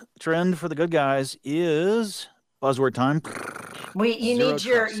last trend for the good guys is buzzword time. You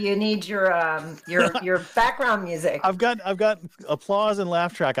need your background music. I've got applause and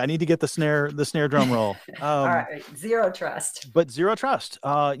laugh track. I need to get the snare drum roll. All right, zero trust. But zero trust.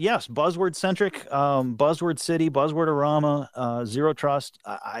 Yes, buzzword centric, buzzword city, buzzwordorama, zero trust.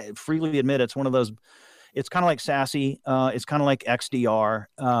 I freely admit it's one of those. It's kind of like SASE. It's kind of like XDR,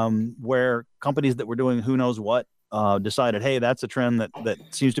 where companies that were doing who knows what decided, hey, that's a trend that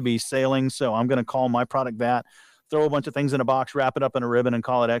seems to be sailing, so I'm going to call my product that. Throw a bunch of things in a box, wrap it up in a ribbon, and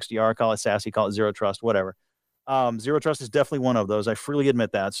call it XDR, call it SASE, call it zero trust, whatever. Zero trust is definitely one of those. I freely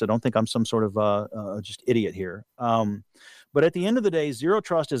admit that, so don't think I'm some sort of just idiot here. But at the end of the day, zero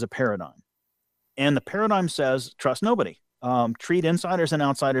trust is a paradigm. And the paradigm says trust nobody. Treat insiders and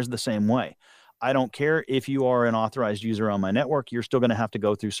outsiders the same way. I don't care if you are an authorized user on my network, you're still going to have to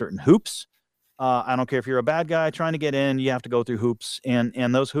go through certain hoops. I don't care if you're a bad guy trying to get in, you have to go through hoops,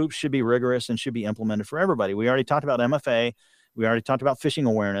 and those hoops should be rigorous and should be implemented for everybody. We already talked about MFA. We already talked about phishing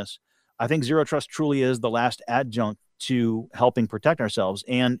awareness. I think zero trust truly is the last adjunct to helping protect ourselves.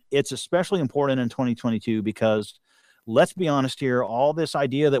 And it's especially important in 2022 because, let's be honest here, all this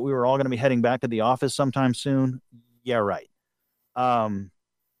idea that we were all going to be heading back to the office sometime soon. Yeah, right.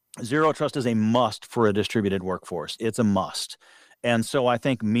 Zero trust is a must for a distributed workforce. It's a must. And so I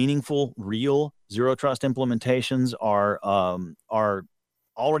think meaningful, real zero trust implementations are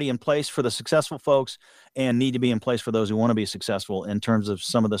already in place for the successful folks and need to be in place for those who want to be successful in terms of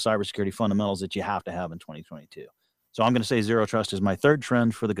some of the cybersecurity fundamentals that you have to have in 2022. So I'm going to say zero trust is my third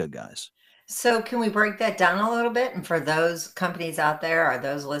trend for the good guys. So can we break that down a little bit? And for those companies out there or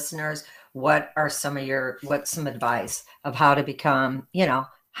those listeners, what's some advice of how to become,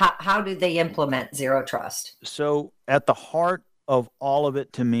 how do they implement zero trust? So at the heart of all of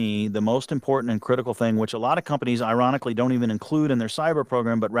it, to me, the most important and critical thing, which a lot of companies ironically don't even include in their cyber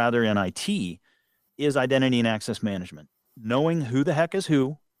program, but rather in IT, is identity and access management. Knowing who the heck is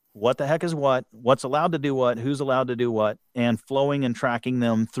who, what the heck is what's allowed to do what, who's allowed to do what, and flowing and tracking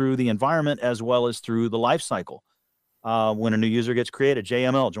them through the environment as well as through the life cycle. When a new user gets created,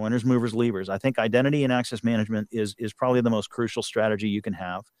 JML, joiners, movers, leavers. I think identity and access management is probably the most crucial strategy you can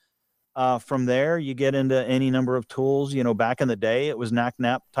have. From there, you get into any number of tools. Back in the day, it was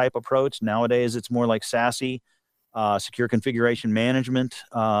NAC-NAP type approach. Nowadays, it's more like SASE, secure configuration management.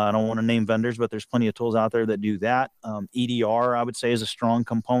 I don't want to name vendors, but there's plenty of tools out there that do that. EDR, I would say, is a strong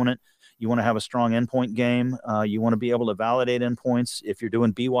component. You want to have a strong endpoint game. You want to be able to validate endpoints. If you're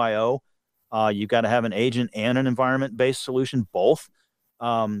doing BYO, you've got to have an agent and an environment-based solution, both.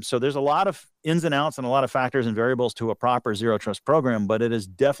 So there's a lot of ins and outs and a lot of factors and variables to a proper zero trust program, but it is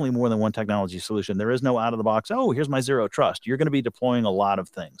definitely more than one technology solution. There is no out of the box, oh, here's my zero trust. You're going to be deploying a lot of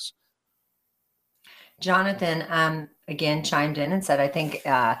things. Jonathan, again, chimed in and said, I think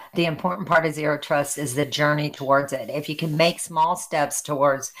the important part of zero trust is the journey towards it. If you can make small steps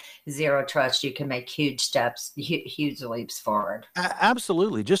towards zero trust, you can make huge steps, huge leaps forward.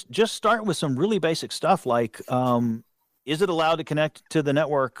 Absolutely. Just start with some really basic stuff like, is it allowed to connect to the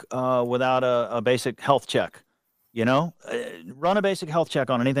network without a basic health check? Run a basic health check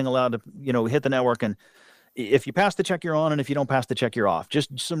on anything allowed to, hit the network. And if you pass the check, you're on. And if you don't pass the check, you're off.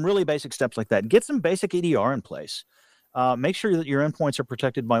 Just some really basic steps like that. Get some basic EDR in place. Make sure that your endpoints are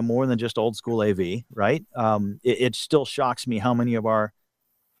protected by more than just old school AV, right? It still shocks me how many of our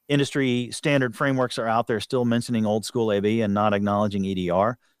industry standard frameworks are out there still mentioning old school AV and not acknowledging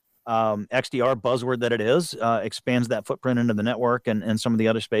EDR. XDR, buzzword that it is, expands that footprint into the network and some of the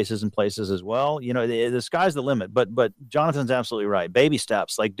other spaces and places as well. The sky's the limit, but Jonathan's absolutely right. Baby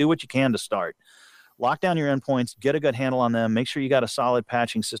steps, like do what you can to start. Lock down your endpoints, get a good handle on them, make sure you got a solid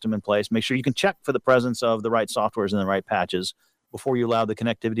patching system in place, make sure you can check for the presence of the right softwares and the right patches before you allow the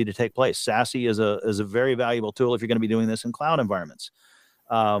connectivity to take place. SASE is a very valuable tool if you're going to be doing this in cloud environments.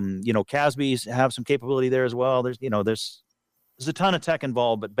 CASBs have some capability there as well. There's a ton of tech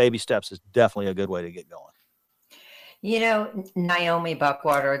involved, but baby steps is definitely a good way to get going. Naomi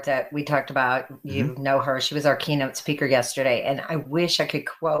Buckwater that we talked about, you know her, she was our keynote speaker yesterday. And I wish I could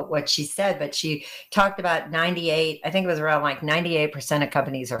quote what she said, but she talked about 98, I think it was around like 98% of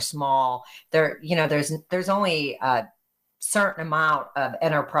companies are small. There's only a certain amount of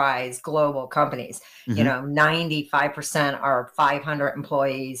enterprise global companies, 95% are 500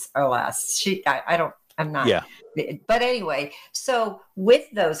 employees or less. I'm not. Yeah. But anyway, so with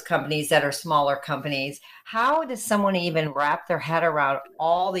those companies that are smaller companies, how does someone even wrap their head around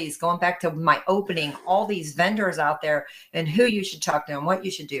all these, going back to my opening, all these vendors out there and who you should talk to and what you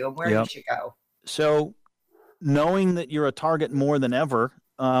should do and where you should go? So knowing that you're a target more than ever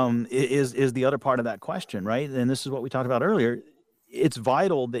is the other part of that question, right? And this is what we talked about earlier. It's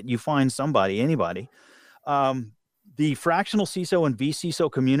vital that you find anybody. The fractional CISO and vCISO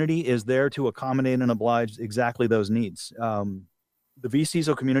community is there to accommodate and oblige exactly those needs. The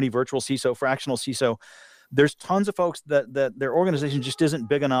vCISO community, virtual CISO, fractional CISO, there's tons of folks that their organization just isn't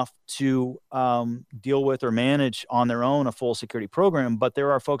big enough to deal with or manage on their own a full security program. But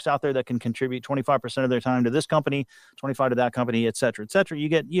there are folks out there that can contribute 25% of their time to this company, 25% to that company, et cetera, et cetera. You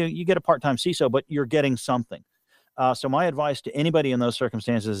get a part-time CISO, but you're getting something. So my advice to anybody in those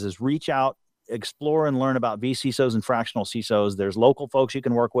circumstances is reach out, explore and learn about vCISOs and fractional CISOs. There's local folks you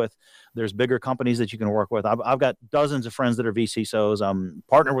can work with. There's bigger companies that you can work with. I've got dozens of friends that are vCISOs. I'm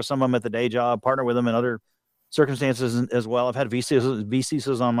partner with some of them at the day job, partner with them in other circumstances as well. I've had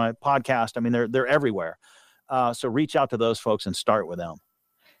vCISOs on my podcast. I mean, they're everywhere. So reach out to those folks and start with them.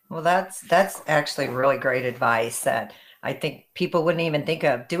 Well, that's actually really great advice that I think people wouldn't even think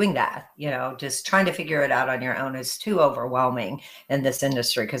of doing that. Just trying to figure it out on your own is too overwhelming in this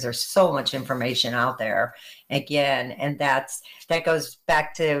industry because there's so much information out there. Again, and that goes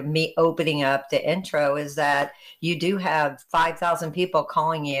back to me opening up the intro, is that you do have 5,000 people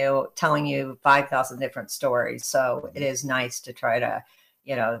calling you, telling you 5,000 different stories. So it is nice to try to,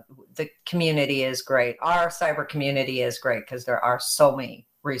 the community is great. Our cyber community is great because there are so many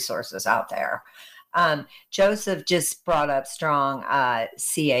resources out there. Joseph just brought up strong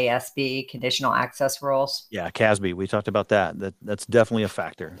CASB, conditional access rules. Yeah, CASB. We talked about that. That's definitely a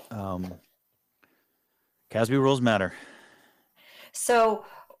factor. CASB rules matter. So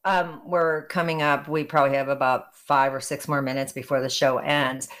we're coming up. We probably have about 5 or 6 more minutes before the show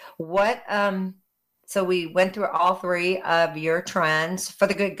ends. So we went through all 3 of your trends for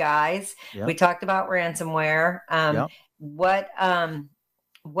the good guys. Yep. We talked about ransomware.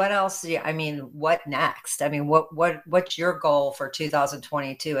 What else? What next? What's your goal for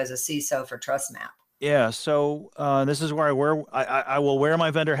 2022 as a CISO for TrustMAPP? Yeah. So this is where I will wear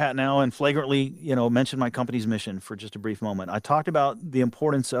my vendor hat now and flagrantly, mention my company's mission for just a brief moment. I talked about the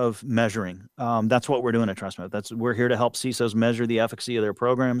importance of measuring. That's what we're doing at TrustMAPP. We're here to help CISOs measure the efficacy of their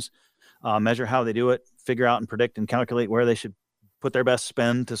programs, measure how they do it, figure out and predict and calculate where they should put their best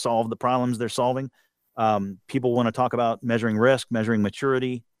spend to solve the problems they're solving. People want to talk about measuring risk, measuring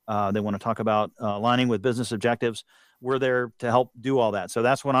maturity. They want to talk about aligning with business objectives. We're there to help do all that. So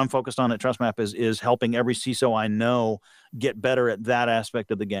that's what I'm focused on at TrustMAPP is helping every CISO I know get better at that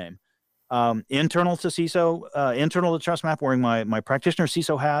aspect of the game. Internal to CISO, internal to TrustMAPP, wearing my practitioner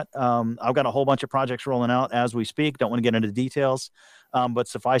CISO hat. I've got a whole bunch of projects rolling out as we speak. Don't want to get into details, but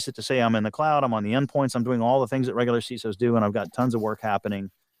suffice it to say I'm in the cloud. I'm on the endpoints. I'm doing all the things that regular CISOs do, and I've got tons of work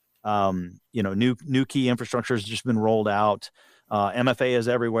happening. New key infrastructure has just been rolled out. MFA is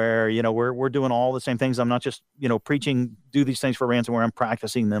everywhere. We're doing all the same things. I'm not just, preaching, do these things for ransomware. I'm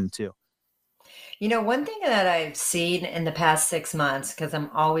practicing them too. One thing that I've seen in the past 6 months, because I'm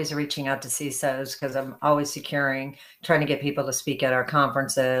always reaching out to CISOs, because I'm always trying to get people to speak at our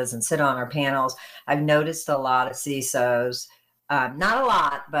conferences and sit on our panels. I've noticed a lot of CISOs, not a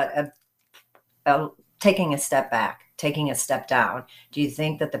lot, but taking a step back, taking a step down. Do you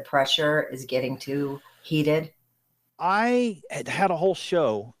think that the pressure is getting too heated? I had a whole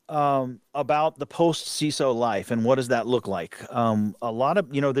show about the post CISO life and what does that look like. A lot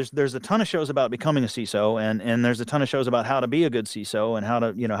of, there's a ton of shows about becoming a CISO, and there's a ton of shows about how to be a good CISO and how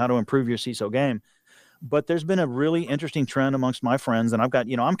to improve your CISO game. But there's been a really interesting trend amongst my friends, and I've got,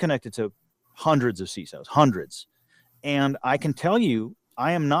 I'm connected to hundreds of CISOs, hundreds, and I can tell you,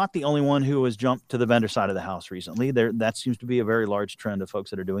 I am not the only one who has jumped to the vendor side of the house recently. That seems to be a very large trend of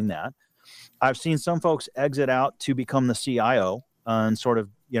folks that are doing that. I've seen some folks exit out to become the CIO and sort of,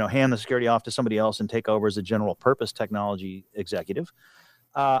 hand the security off to somebody else and take over as a general purpose technology executive.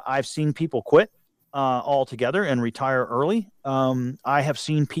 I've seen people quit altogether and retire early. I have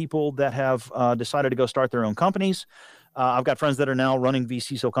seen people that have decided to go start their own companies. I've got friends that are now running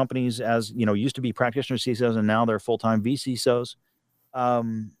vCISO companies as, used to be practitioner CISOs, and now they're full-time vCISOs.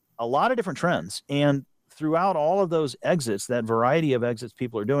 A lot of different trends. And throughout all of those exits, that variety of exits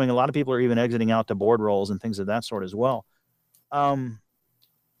people are doing, a lot of people are even exiting out to board roles and things of that sort as well.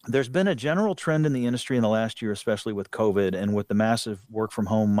 There's been a general trend in the industry in the last year, especially with COVID and with the massive work from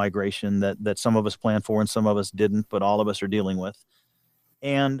home migration that some of us planned for and some of us didn't, but all of us are dealing with.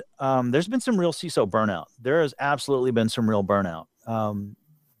 And there's been some real CISO burnout. There has absolutely been some real burnout.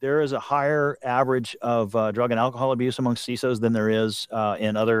 There is a higher average of drug and alcohol abuse amongst CISOs than there is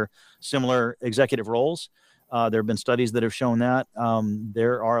in other similar executive roles. There have been studies that have shown that.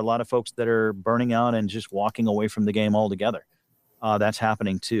 There are a lot of folks that are burning out and just walking away from the game altogether. That's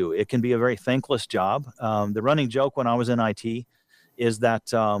happening too. It can be a very thankless job. The running joke when I was in IT is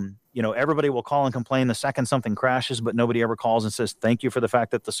that, everybody will call and complain the second something crashes, but nobody ever calls and says, thank you for the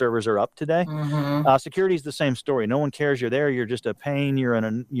fact that the servers are up today. Mm-hmm. Security is the same story. No one cares you're there. You're just a pain. You're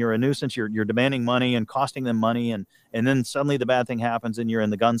a nuisance. You're demanding money and costing them money. And then suddenly the bad thing happens and you're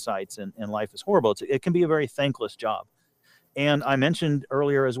in the gun sights and life is horrible. It can be a very thankless job. And I mentioned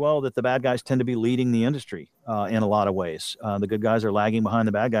earlier as well that the bad guys tend to be leading the industry in a lot of ways. The good guys are lagging behind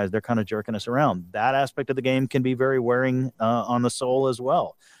the bad guys. They're kind of jerking us around. That aspect of the game can be very wearing on the soul as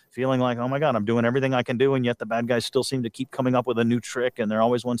well. Feeling like, oh my God, I'm doing everything I can do, and yet the bad guys still seem to keep coming up with a new trick, and they're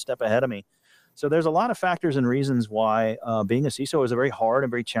always one step ahead of me. So there's a lot of factors and reasons why being a CISO is a very hard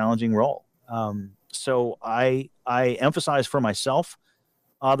and very challenging role. So I emphasize for myself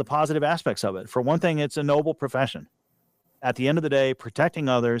the positive aspects of it. For one thing, it's a noble profession. At the end of the day, protecting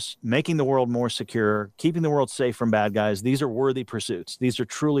others, making the world more secure, keeping the world safe from bad guys, these are worthy pursuits. These are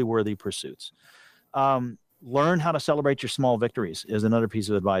truly worthy pursuits. Learn how to celebrate your small victories is another piece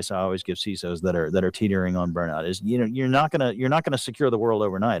of advice I always give CISOs that are teetering on burnout. Is you're not gonna secure the world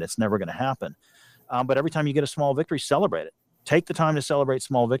overnight. It's never gonna happen. But every time you get a small victory, celebrate it. Take the time to celebrate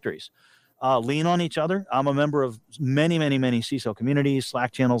small victories. Lean on each other. I'm a member of many CISO communities,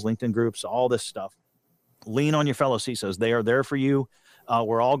 Slack channels, LinkedIn groups, all this stuff. Lean on your fellow CISOs. They are there for you.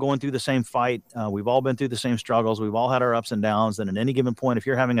 We're all going through the same fight. We've all been through the same struggles. We've all had our ups and downs. And at any given point, if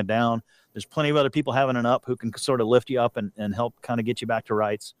you're having a down, there's plenty of other people having an up who can sort of lift you up and help kind of get you back to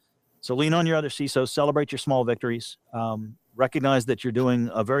rights. So lean on your other CISOs. Celebrate your small victories. Recognize that you're doing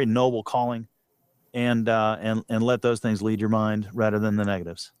a very noble calling, and let those things lead your mind rather than the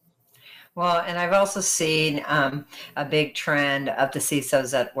negatives. Well, and I've also seen a big trend of the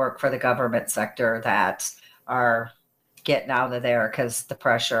CISOs that work for the government sector that are getting out of there because the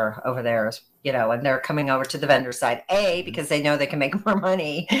pressure over there is, and they're coming over to the vendor side, because they know they can make more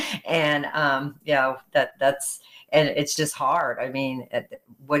money. And, that's, and it's just hard. I mean,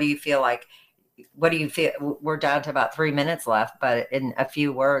 what do you feel like? What do you feel? We're down to about 3 minutes left, but in a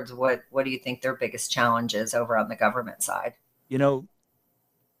few words, what do you think their biggest challenge is over on the government side?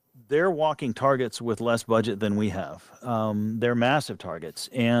 They're walking targets with less budget than we have. They're massive targets,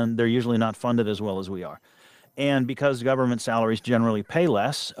 and they're usually not funded as well as we are. And because government salaries generally pay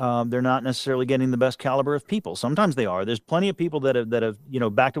less, they're not necessarily getting the best caliber of people. Sometimes they are. There's plenty of people that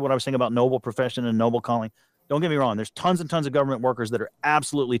have, back to what I was saying about noble profession and noble calling. Don't get me wrong. There's tons and tons of government workers that are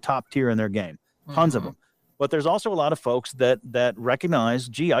absolutely top tier in their game. Tons of them. But there's also a lot of folks that recognize,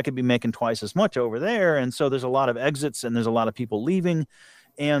 gee, I could be making twice as much over there. And so there's a lot of exits and there's a lot of people leaving.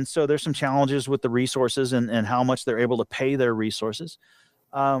 And so there's some challenges with the resources and how much they're able to pay their resources.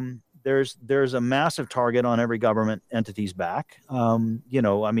 There's a massive target on every government entity's back. Think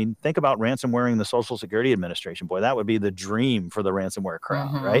about ransomwaring the Social Security Administration. Boy, that would be the dream for the ransomware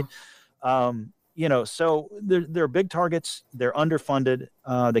crowd, right? So they're big targets. They're underfunded.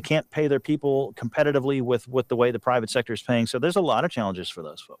 They can't pay their people competitively with the way the private sector is paying. So there's a lot of challenges for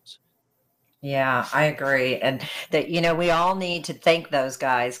those folks. Yeah, I agree. And that, we all need to thank those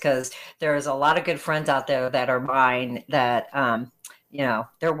guys because there's a lot of good friends out there that are mine that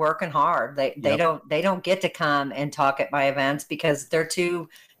they're working hard. They don't get to come and talk at my events because they're too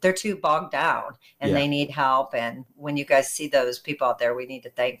bogged down and they need help. And when you guys see those people out there, we need to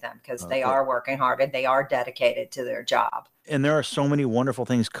thank them because they are working hard and they are dedicated to their job. And there are so many wonderful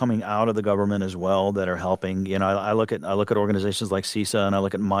things coming out of the government as well that are helping. I look at organizations like CISA, and I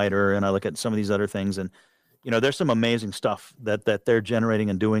look at MITRE, and I look at some of these other things, and there's some amazing stuff that they're generating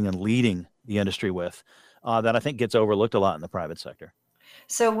and doing and leading the industry with that I think gets overlooked a lot in the private sector.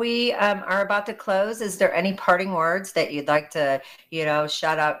 So we are about to close. Is there any parting words that you'd like to,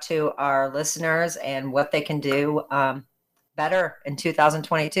 shout out to our listeners and what they can do better in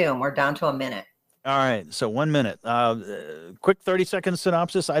 2022? And we're down to a minute. All right. So 1 minute. Quick 30-second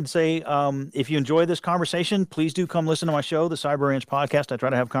synopsis. I'd say if you enjoy this conversation, please do come listen to my show, the Cyber Ranch Podcast. I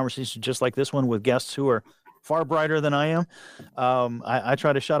try to have conversations just like this one with guests who are far brighter than I am. I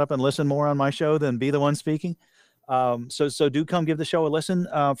try to shut up and listen more on my show than be the one speaking. So do come give the show a listen.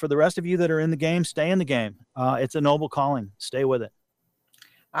 For the rest of you that are in the game, stay in the game. It's a noble calling. Stay with it.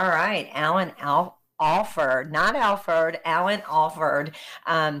 All right. Allan Alford, not Alford, Allan Alford.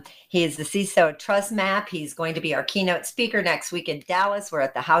 He is the CISO at TrustMAPP. He's going to be our keynote speaker next week in Dallas. We're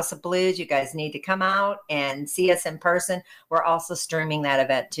at the House of Blues. You guys need to come out and see us in person. We're also streaming that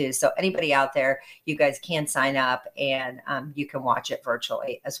event too. So anybody out there, you guys can sign up and you can watch it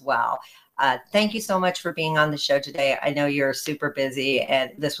virtually as well. Thank you so much for being on the show today. I know you're super busy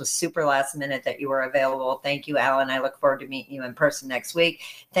and this was super last minute that you were available. Thank you, Allan. I look forward to meeting you in person next week.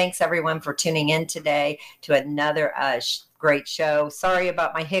 Thanks everyone for tuning in today to another great show. Sorry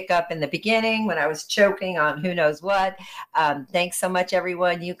about my hiccup in the beginning when I was choking on who knows what. Thanks so much,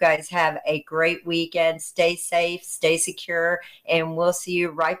 everyone. You guys have a great weekend. Stay safe, stay secure, and we'll see you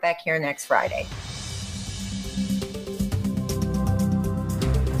right back here next Friday.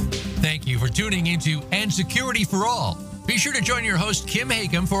 Thank you for tuning into And Security for All. Be sure to join your host, Kim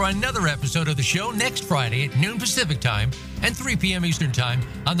Hakim, for another episode of the show next Friday at noon Pacific Time and 3 p.m. Eastern Time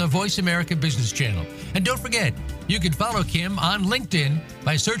on the Voice America Business Channel. And don't forget, you can follow Kim on LinkedIn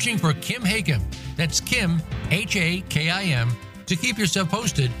by searching for Kim Hakim. That's Kim, Hakim, to keep yourself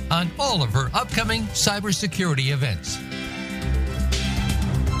posted on all of her upcoming cybersecurity events.